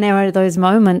but then there were those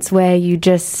moments where you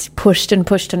just pushed and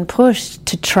pushed and pushed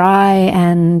to try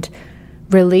and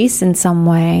release in some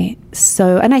way.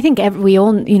 So, and I think we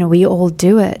all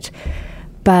do it,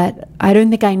 but I don't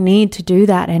think I need to do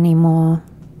that anymore.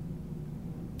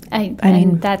 I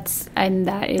mean, that is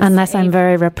unless I'm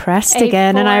very repressed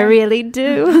again, and I really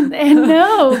do.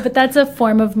 No, but that's a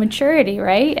form of maturity,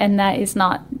 right? And that is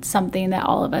not something that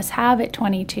all of us have at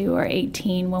 22 or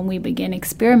 18 when we begin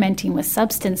experimenting with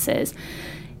substances.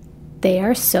 They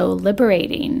are so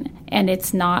liberating, and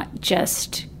it's not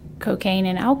just cocaine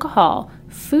and alcohol.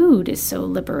 Food is so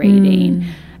liberating.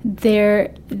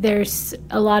 There's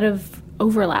a lot of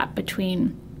overlap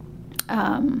between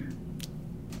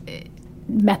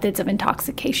methods of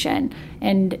intoxication,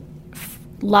 and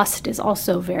lust is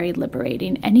also very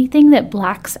liberating. Anything that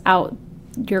blacks out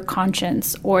your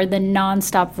conscience or the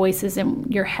nonstop voices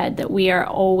in your head that we are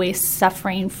always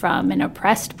suffering from and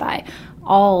oppressed by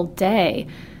all day,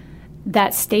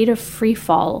 that state of free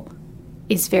fall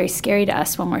is very scary to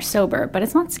us when we're sober, but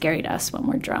it's not scary to us when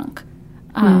we're drunk.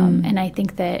 And I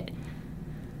think that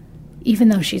even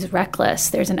though she's reckless,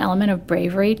 there's an element of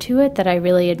bravery to it that I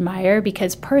really admire,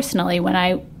 because personally, when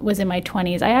I was in my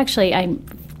 20s, I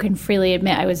can freely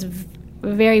admit I was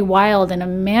very wild in a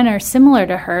manner similar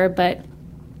to her, but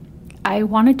I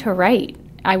wanted to write.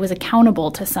 I was accountable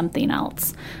to something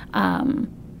else.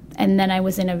 And then I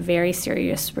was in a very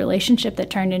serious relationship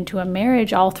that turned into a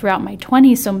marriage all throughout my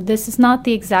 20s. So this is not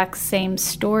the exact same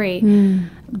story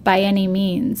by any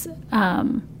means.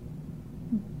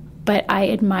 But I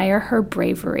admire her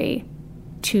bravery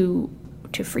to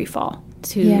free fall.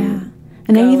 And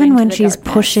even when she's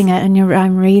pushing it, and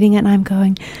I'm reading it, and I'm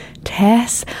going,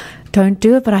 Tess, don't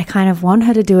do it. But I kind of want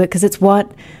her to do it, because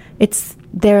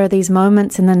there are these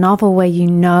moments in the novel where you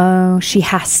know she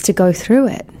has to go through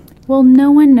it. Well, no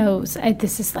one knows.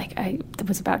 This is like, I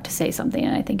was about to say something,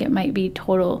 and I think it might be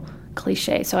total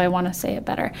cliche, so I want to say it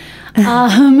better.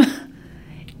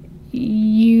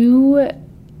 You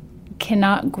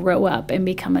cannot grow up and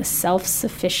become a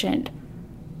self-sufficient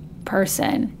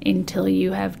person until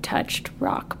you have touched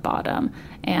rock bottom.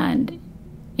 And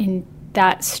in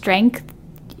that strength,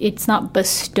 it's not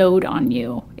bestowed on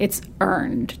you. It's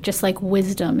earned, just like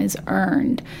wisdom is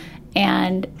earned.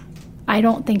 And I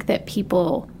don't think that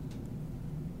people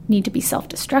need to be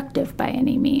self-destructive by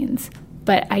any means,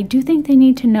 but I do think they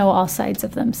need to know all sides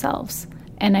of themselves.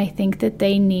 And I think that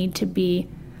they need to be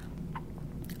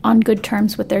on good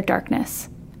terms with their darkness,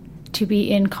 to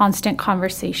be in constant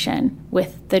conversation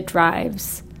with the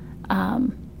drives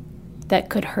that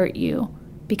could hurt you,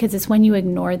 because it's when you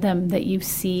ignore them that you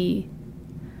see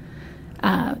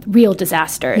real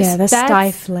disasters. Yeah, the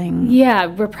stifling.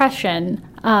 Yeah, repression.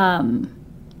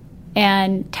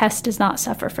 And Tess does not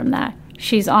suffer from that.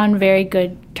 She's on very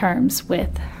good terms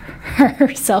with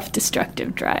her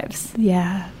self-destructive drives.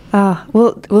 Yeah.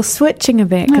 Well, switching a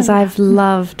bit, because I've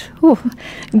loved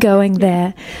going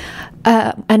there.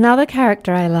 Another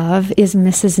character I love is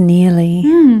Mrs. Neely.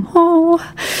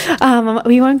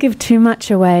 We won't give too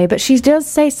much away, but she does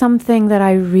say something that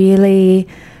I really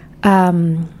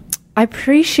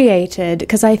appreciated,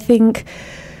 because I think,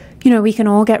 we can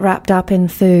all get wrapped up in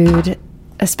food,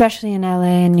 especially in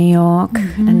LA and New York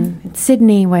and in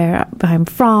Sydney, where I'm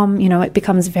from. It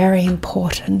becomes very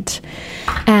important.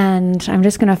 And I'm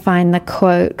just going to find the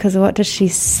quote, because what does she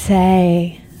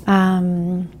say?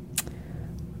 Oh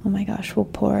my gosh, we'll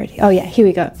pour it. Oh yeah, here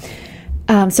we go.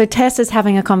 So Tess is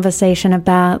having a conversation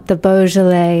about the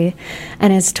Beaujolais,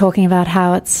 and is talking about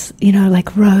how it's,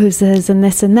 like roses and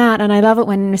this and that. And I love it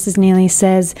when Mrs. Neely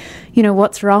says,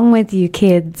 what's wrong with you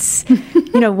kids?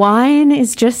 Wine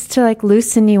is just to like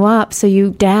loosen you up so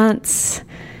you dance.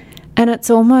 And it's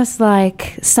almost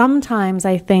like sometimes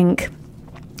I think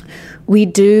we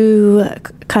do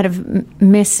kind of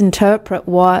misinterpret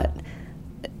what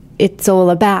it's all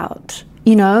about.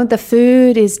 The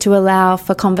food is to allow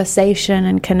for conversation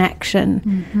and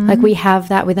connection. Like we have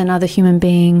that with another human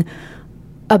being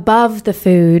above the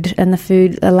food, and the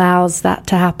food allows that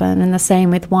to happen. And the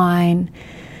same with wine.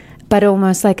 But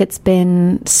almost like it's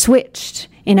been switched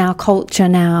in our culture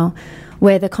now,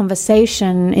 where the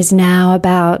conversation is now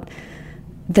about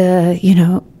the,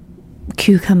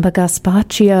 cucumber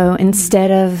gazpacho instead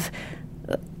of,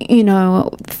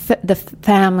 the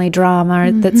family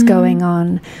drama that's going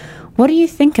on. What do you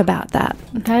think about that?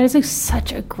 That is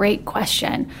such a great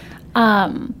question.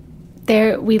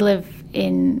 We live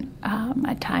in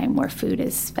a time where food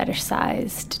is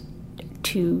fetishized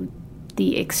to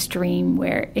the extreme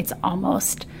where it's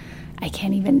almost, I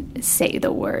can't even say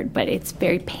the word, but it's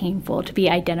very painful to be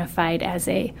identified as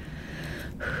a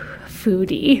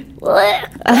foodie.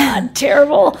 God,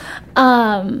 terrible.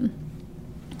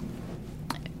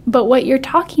 But what you're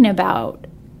talking about,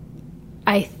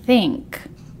 I think,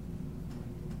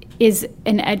 is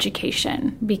an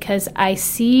education, because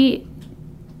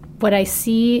what I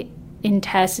see in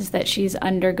Tess is that she's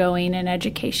undergoing an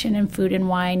education in food and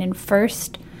wine. And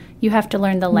first, you have to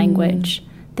learn the language.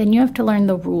 Then you have to learn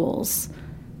the rules.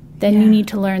 Then you need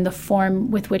to learn the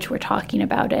form with which we're talking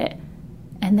about it.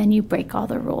 And then you break all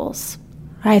the rules.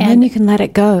 Right, and then you can let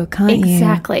it go, can't you?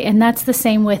 Exactly. And that's the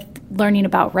same with learning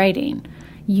about writing.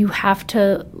 You have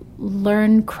to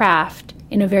learn craft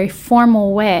in a very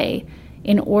formal way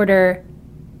in order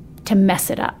to mess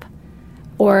it up.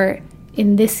 Or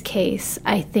in this case,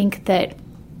 I think that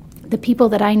the people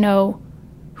that I know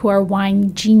who are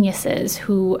wine geniuses,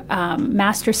 who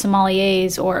master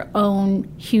sommeliers or own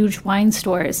huge wine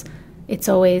stores, it's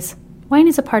always, wine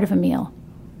is a part of a meal.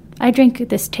 I drink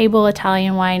this table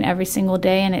Italian wine every single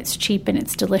day, and it's cheap and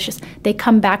it's delicious. They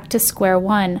come back to square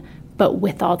one, but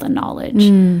with all the knowledge.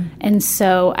 And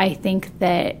so I think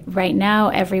that right now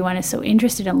everyone is so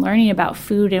interested in learning about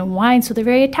food and wine, so they're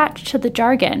very attached to the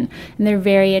jargon, and they're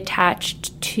very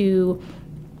attached to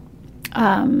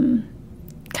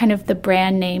kind of the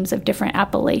brand names of different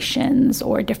appellations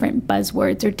or different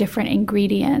buzzwords or different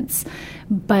ingredients.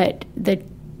 But the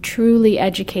truly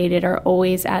educated are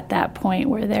always at that point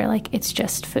where they're like, it's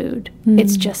just food.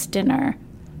 It's just dinner.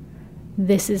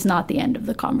 This is not the end of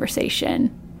the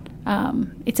conversation.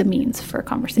 It's a means for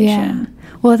conversation. Yeah.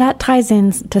 Well, that ties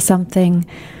into something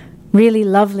really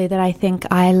lovely that I think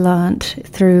I learned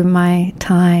through my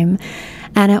time.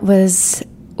 And it was,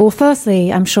 well,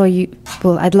 firstly, I'm sure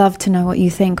I'd love to know what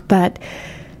you think, but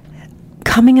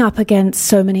coming up against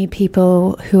so many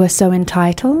people who are so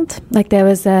entitled, like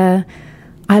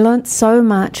I learned so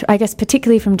much, I guess,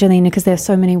 particularly from Jelena, because there's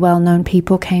so many well-known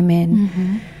people came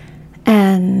in,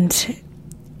 and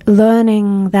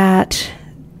learning that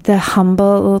the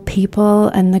humble people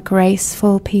and the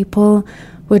graceful people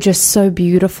were just so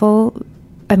beautiful.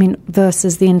 I mean,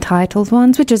 versus the entitled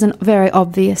ones, which is a very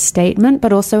obvious statement,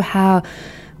 but also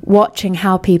watching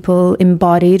how people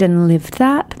embodied and lived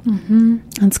that.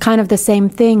 It's kind of the same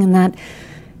thing, in that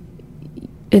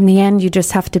in the end you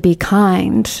just have to be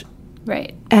kind.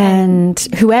 Right. And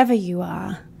whoever you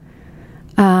are.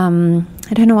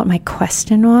 I don't know what my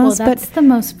question was. Well, that's the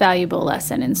most valuable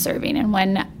lesson in serving. And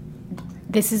when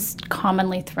this is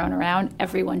commonly thrown around,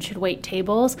 everyone should wait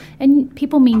tables, and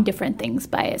people mean different things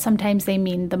by it. Sometimes they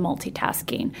mean the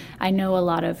multitasking. I know a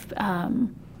lot of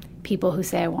people who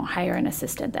say, I won't hire an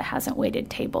assistant that hasn't waited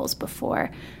tables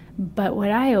before. But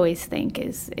what I always think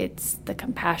is it's the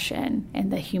compassion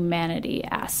and the humanity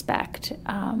aspect.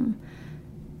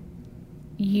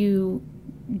 You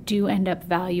do end up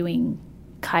valuing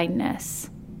kindness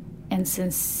and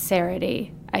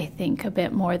sincerity, I think, a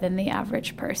bit more than the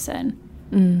average person.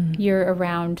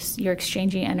 You're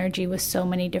exchanging energy with so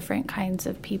many different kinds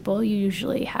of people. You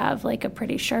usually have like a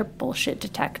pretty sharp bullshit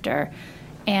detector,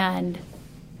 and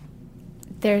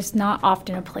there's not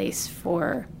often a place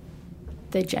for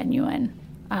the genuine.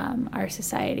 Our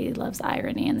society loves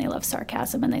irony, and they love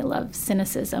sarcasm, and they love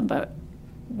cynicism, but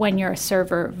when you're a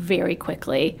server, very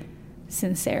quickly,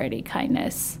 sincerity,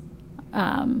 kindness,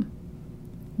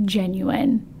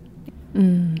 genuine.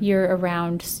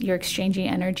 You're exchanging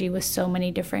energy with so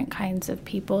many different kinds of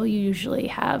people. You usually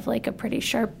have like a pretty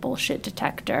sharp bullshit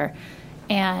detector,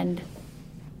 and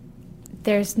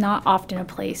there's not often a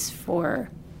place for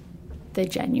the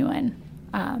genuine.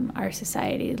 Our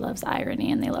society loves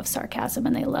irony, and they love sarcasm,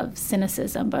 and they love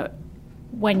cynicism, but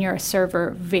when you're a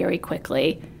server, very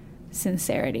quickly,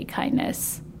 sincerity,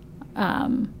 kindness,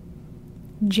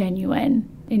 genuine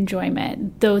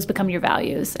enjoyment, those become your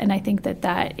values. And I think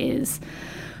that is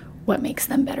what makes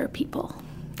them better people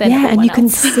than everyone and you else. can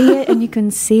see it, and you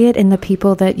can see it in the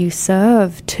people that you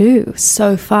serve too,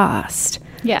 so fast.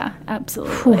 Yeah,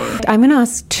 absolutely. I'm going to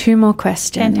ask 2 more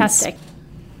questions. Fantastic.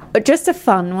 Just a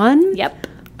fun one. Yep.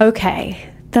 Okay.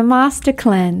 The master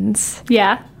cleanse.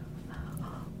 Yeah.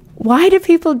 Why do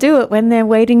people do it when they're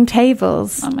waiting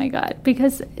tables? Oh my God.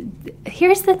 Because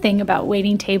here's the thing about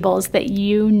waiting tables that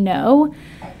you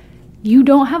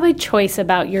don't have a choice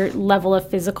about your level of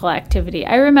physical activity.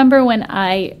 I remember when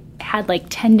I had like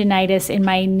tendinitis in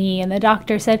my knee, and the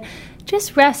doctor said,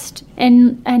 just rest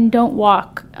and don't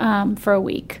walk for a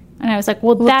week. And I was like,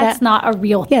 well that's not a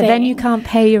real thing. Yeah, then you can't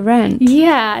pay your rent.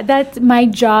 Yeah, that's my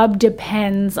job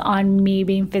depends on me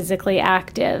being physically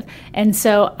active. And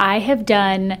so I have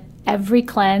done every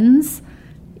cleanse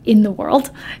in the world.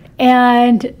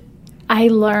 And I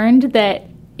learned that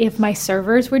if my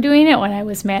servers were doing it when I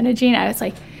was managing, I was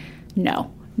like,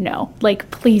 no,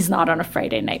 like, please not on a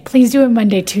Friday night. Please do it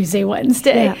Monday, Tuesday,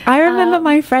 Wednesday. Yeah, I remember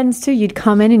my friends too. You'd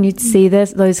come in and you'd see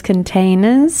those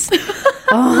containers.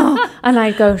 And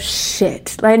I'd go,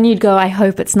 shit. And you'd go, I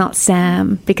hope it's not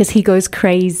Sam, because he goes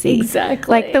crazy.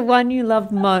 Exactly. Like the one you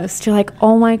love most. You're like,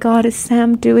 oh my God, is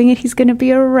Sam doing it? He's going to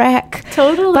be a wreck.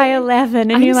 Totally. By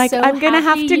 11. And you're like, I'm going to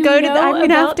have to go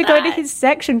to his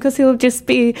section because he'll just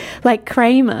be like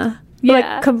Kramer. Yeah.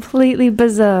 Like completely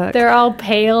berserk. They're all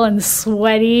pale and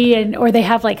sweaty, or they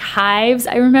have like hives.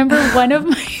 I remember one of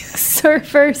my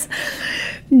surfers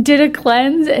did a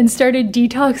cleanse and started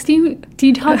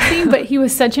detoxing, but he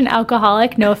was such an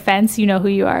alcoholic. No offense, you know who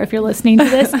you are if you're listening to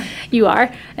this. You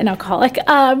are an alcoholic.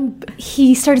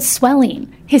 He started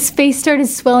swelling. His face started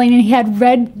swelling, and he had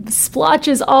red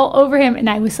splotches all over him. And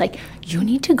I was like, you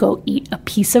need to go eat a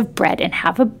piece of bread and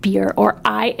have a beer, or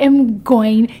I am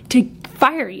going to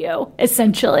fire you,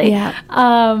 essentially. Yeah.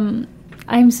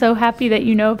 I'm so happy that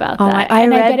you know about that. I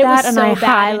read that and I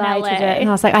highlighted it, and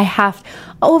I was like, I have.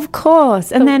 Oh, of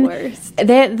course. And then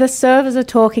the servers are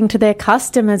talking to their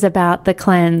customers about the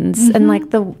cleanse, and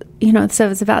like the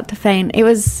server's about to faint.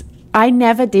 I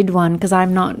never did one because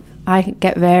I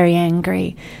get very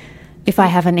angry if I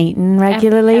haven't eaten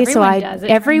regularly.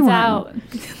 Everyone.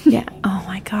 Yeah. Oh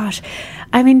my gosh.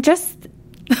 I mean, this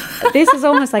is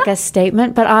almost like a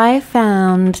statement, but I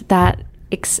found that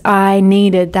I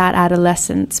needed that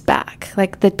adolescence back.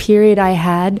 Like the period I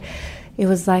had, it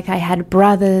was like I had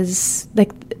brothers.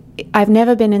 Like I've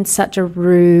never been in such a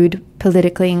rude,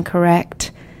 politically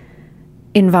incorrect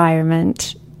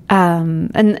environment.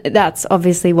 And that's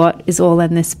obviously what is all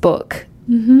in this book,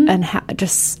 and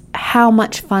how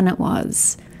much fun it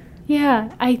was. Yeah,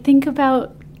 I think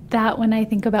about that when I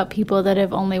think about people that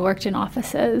have only worked in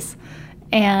offices.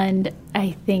 And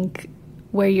I think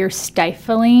where you're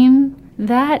stifling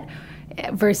that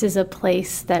versus a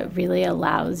place that really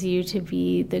allows you to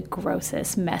be the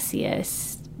grossest,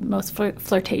 messiest, most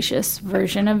flirtatious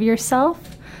version of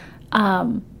yourself,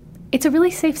 it's a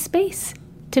really safe space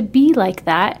to be like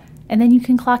that. And then you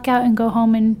can clock out and go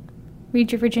home and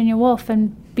read your Virginia Woolf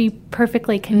and be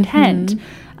perfectly content.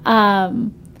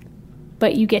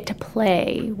 But you get to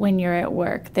play when you're at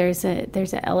work. There's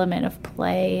an element of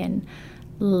play and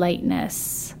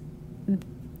lightness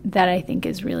that I think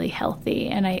is really healthy.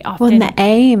 And the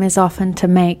aim is often to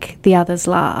make the others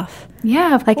laugh.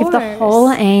 Yeah, of course. If the whole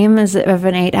aim of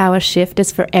an 8-hour shift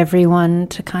is for everyone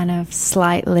to kind of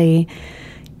slightly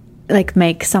like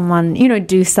make someone,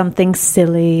 do something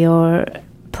silly or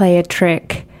play a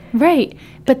trick. Right.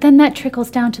 But then that trickles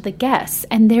down to the guests,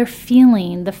 and they're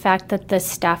feeling the fact that the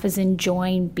staff is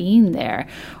enjoying being there,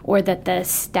 or that the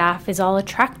staff is all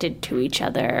attracted to each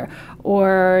other,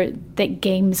 or that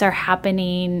games are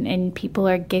happening and people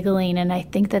are giggling. And I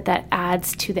think that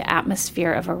adds to the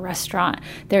atmosphere of a restaurant.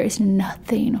 There is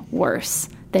nothing worse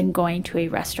than going to a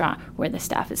restaurant where the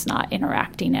staff is not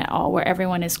interacting at all, where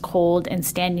everyone is cold and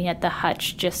standing at the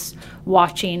hutch just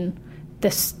watching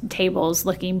the tables,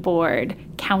 looking bored,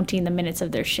 counting the minutes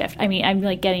of their shift. I mean, I'm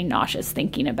like getting nauseous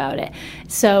thinking about it.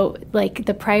 So like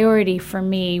the priority for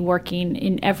me working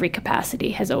in every capacity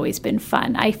has always been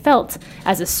fun. I felt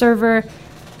as a server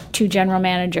to general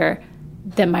manager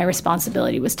that my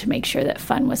responsibility was to make sure that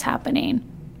fun was happening.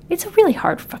 It's a really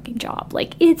hard fucking job.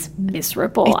 Like, it's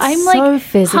miserable. I'm like so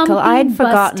physical. I'd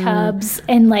forgotten. Bus tubs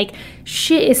and like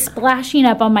shit is splashing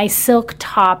up on my silk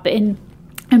top, and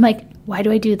I'm like, why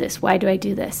do I do this? Why do I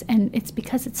do this? And it's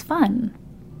because it's fun.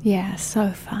 Yeah,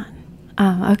 so fun.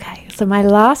 Okay, so my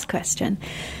last question.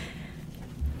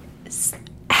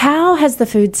 How has the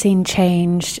food scene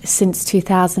changed since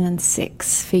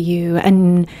 2006 for you?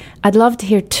 And I'd love to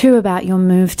hear too about your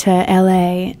move to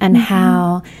LA and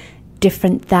how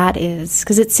different that is.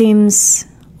 Because it seems,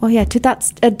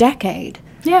 that's a decade.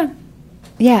 Yeah.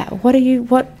 Yeah, what from your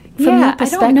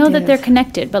perspective? I don't know that they're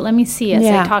connected, but let me see as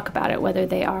I talk about it, whether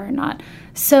they are or not.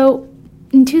 So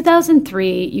in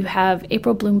 2003, you have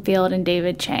April Bloomfield and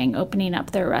David Chang opening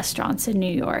up their restaurants in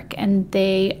New York, and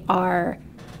they are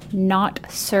not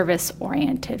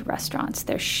service-oriented restaurants.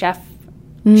 They're chef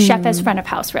as front of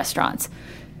house restaurants.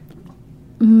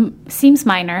 Seems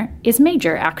minor, is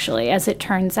major actually, as it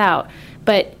turns out,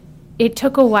 but it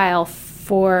took a while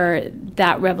for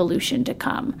that revolution to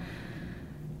come.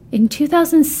 In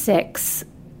 2006,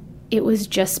 it was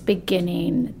just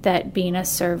beginning that being a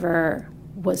server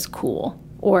was cool,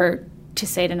 or to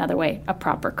say it another way, a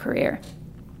proper career.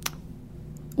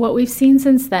 What we've seen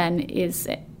since then is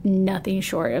nothing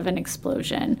short of an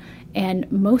explosion,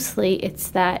 and mostly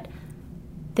it's that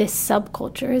this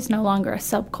subculture is no longer a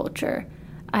subculture.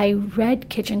 I read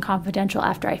Kitchen Confidential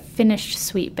after I finished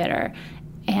Sweet Bitter,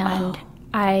 and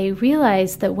I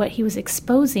realized that what he was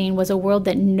exposing was a world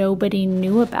that nobody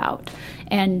knew about.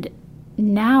 And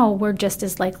now we're just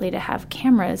as likely to have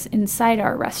cameras inside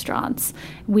our restaurants.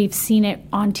 We've seen it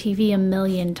on TV a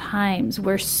million times.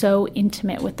 We're so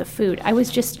intimate with the food. I was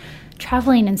just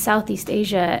traveling in Southeast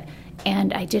Asia,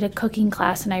 and I did a cooking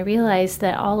class, and I realized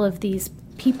that all of these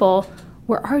people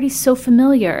were already so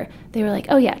familiar. They were like,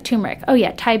 oh yeah, turmeric. Oh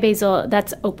yeah, Thai basil.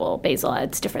 That's opal basil.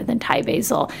 It's different than Thai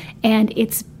basil. And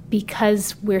it's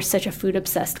because we're such a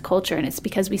food-obsessed culture, and it's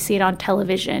because we see it on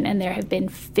television, and there have been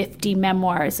 50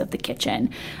 memoirs of the kitchen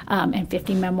and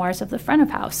 50 memoirs of the front of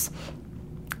house.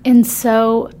 And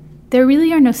so there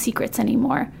really are no secrets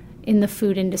anymore in the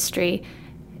food industry.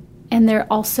 And there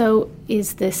also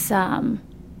is this, I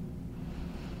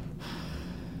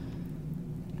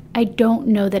don't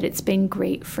know that it's been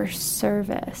great for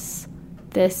service,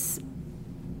 this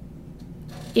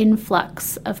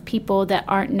influx of people that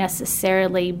aren't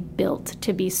necessarily built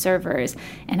to be servers.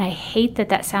 And I hate that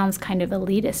that sounds kind of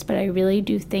elitist, but I really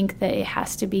do think that it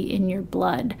has to be in your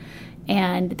blood.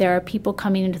 And there are people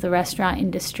coming into the restaurant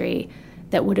industry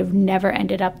that would have never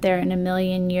ended up there in a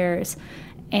million years.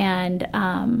 And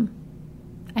I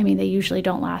mean, they usually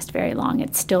don't last very long.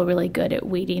 It's still really good at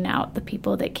weeding out the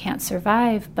people that can't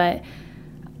survive, but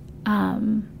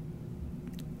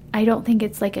I don't think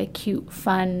it's like a cute,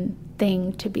 fun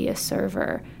thing to be a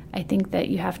server. I think that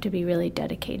you have to be really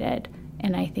dedicated,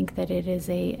 and I think that it is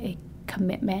a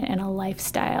commitment and a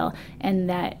lifestyle, and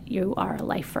that you are a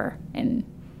lifer, and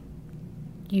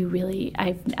you really,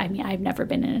 I've never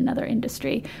been in another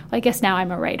industry. Well, I guess now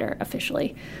I'm a writer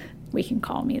officially. We can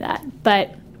call me that.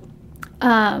 But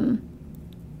you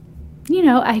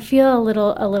know, I feel a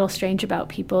little strange about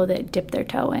people that dip their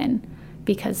toe in,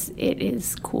 because it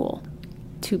is cool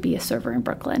to be a server in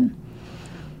Brooklyn.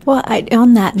 Well,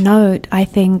 on that note, I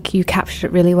think you captured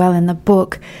it really well in the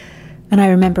book, and I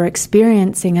remember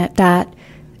experiencing it, that,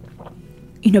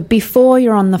 you know, before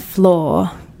you're on the floor,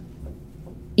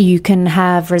 you can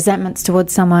have resentments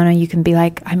towards someone, or you can be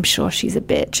like, I'm sure she's a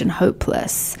bitch and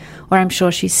hopeless, or I'm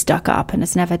sure she's stuck up and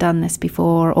has never done this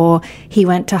before, or he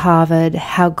went to Harvard,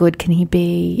 how good can he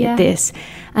be at this?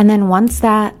 And then once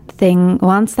that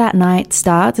night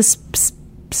starts,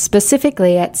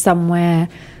 specifically at somewhere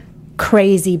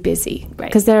crazy busy,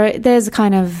 because there's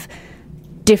kind of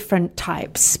different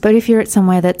types, but if you're at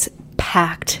somewhere that's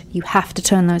packed, you have to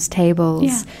turn those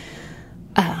tables.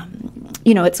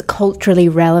 You know, it's a culturally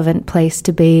relevant place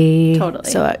to be. Totally.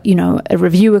 So, you know, a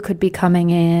reviewer could be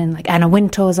coming in, like Anna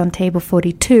Wintour's on table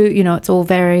 42. You know, it's all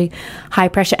very high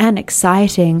pressure and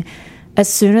exciting.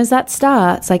 As soon as that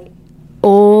starts, like,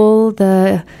 all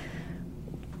the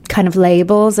kind of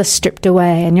labels are stripped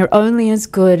away, and you're only as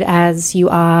good as you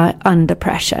are under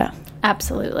pressure.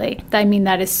 Absolutely. I mean,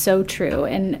 that is so true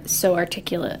and so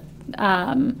articulate,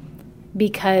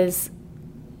 because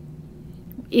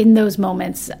in those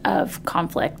moments of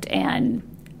conflict and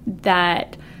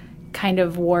that kind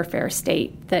of warfare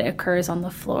state that occurs on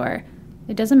the floor,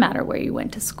 it doesn't matter where you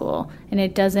went to school, and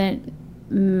it doesn't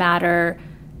matter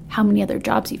how many other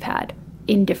jobs you've had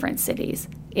in different cities.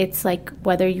 It's like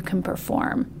whether you can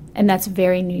perform, and that's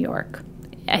very New York.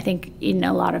 I think in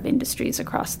a lot of industries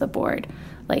across the board,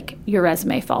 like, your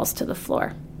resume falls to the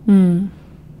floor.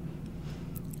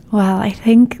 Well, I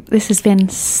think this has been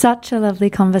such a lovely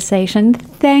conversation.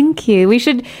 Thank you. We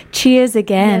should cheers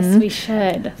again. Yes, we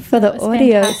should. For the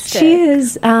audio. Fantastic.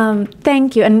 Cheers.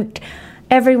 Thank you. And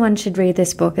everyone should read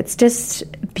this book. It's just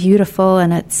beautiful,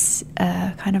 and it's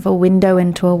kind of a window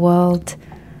into a world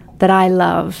that I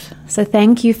love. So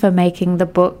thank you for making the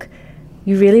book.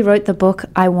 You really wrote the book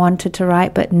I wanted to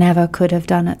write, but never could have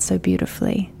done it so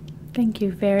beautifully. Thank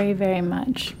you very, very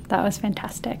much. That was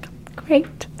fantastic.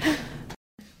 Great.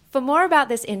 For more about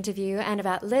this interview and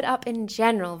about Lit Up in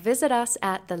general, visit us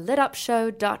at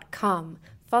thelitupshow.com.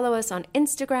 Follow us on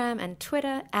Instagram and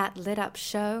Twitter at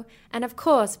 @LitUpShow. And of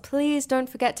course, please don't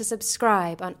forget to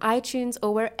subscribe on iTunes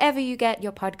or wherever you get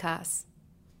your podcasts.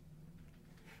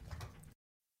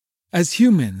 As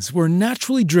humans, we're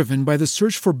naturally driven by the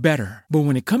search for better. But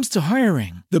when it comes to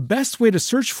hiring, the best way to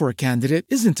search for a candidate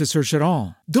isn't to search at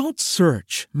all. Don't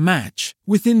search, match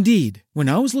with Indeed. When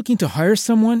I was looking to hire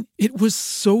someone, it was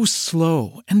so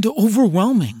slow and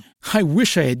overwhelming. I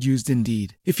wish I had used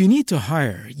Indeed. If you need to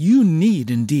hire, you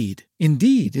need Indeed.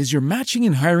 Indeed is your matching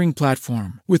and hiring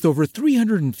platform with over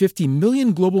 350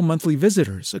 million global monthly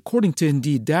visitors, according to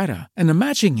Indeed data, and a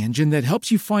matching engine that helps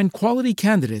you find quality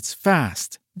candidates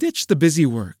fast. Ditch the busy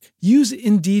work. Use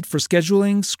Indeed for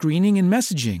scheduling, screening, and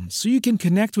messaging so you can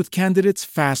connect with candidates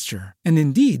faster. And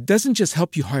Indeed doesn't just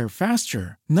help you hire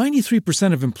faster.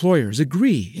 93% of employers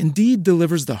agree Indeed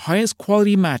delivers the highest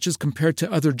quality matches compared to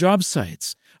other job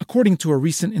sites, according to a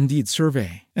recent Indeed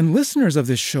survey. And listeners of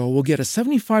this show will get a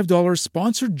 $75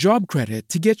 sponsored job credit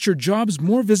to get your jobs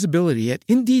more visibility at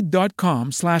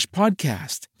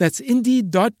Indeed.com/podcast. That's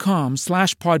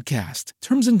Indeed.com/podcast.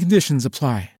 Terms and conditions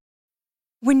apply.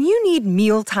 When you need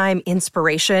mealtime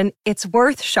inspiration, it's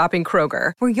worth shopping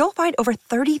Kroger, where you'll find over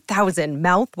 30,000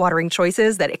 mouth-watering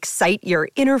choices that excite your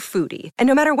inner foodie. And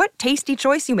no matter what tasty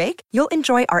choice you make, you'll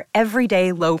enjoy our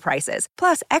everyday low prices,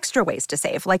 plus extra ways to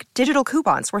save, like digital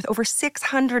coupons worth over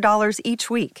 $600 each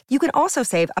week. You can also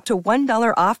save up to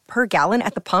 $1 off per gallon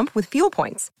at the pump with fuel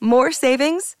points. More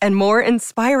savings and more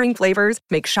inspiring flavors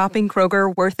make shopping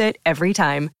Kroger worth it every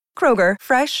time. Kroger,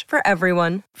 fresh for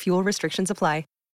everyone. Fuel restrictions apply.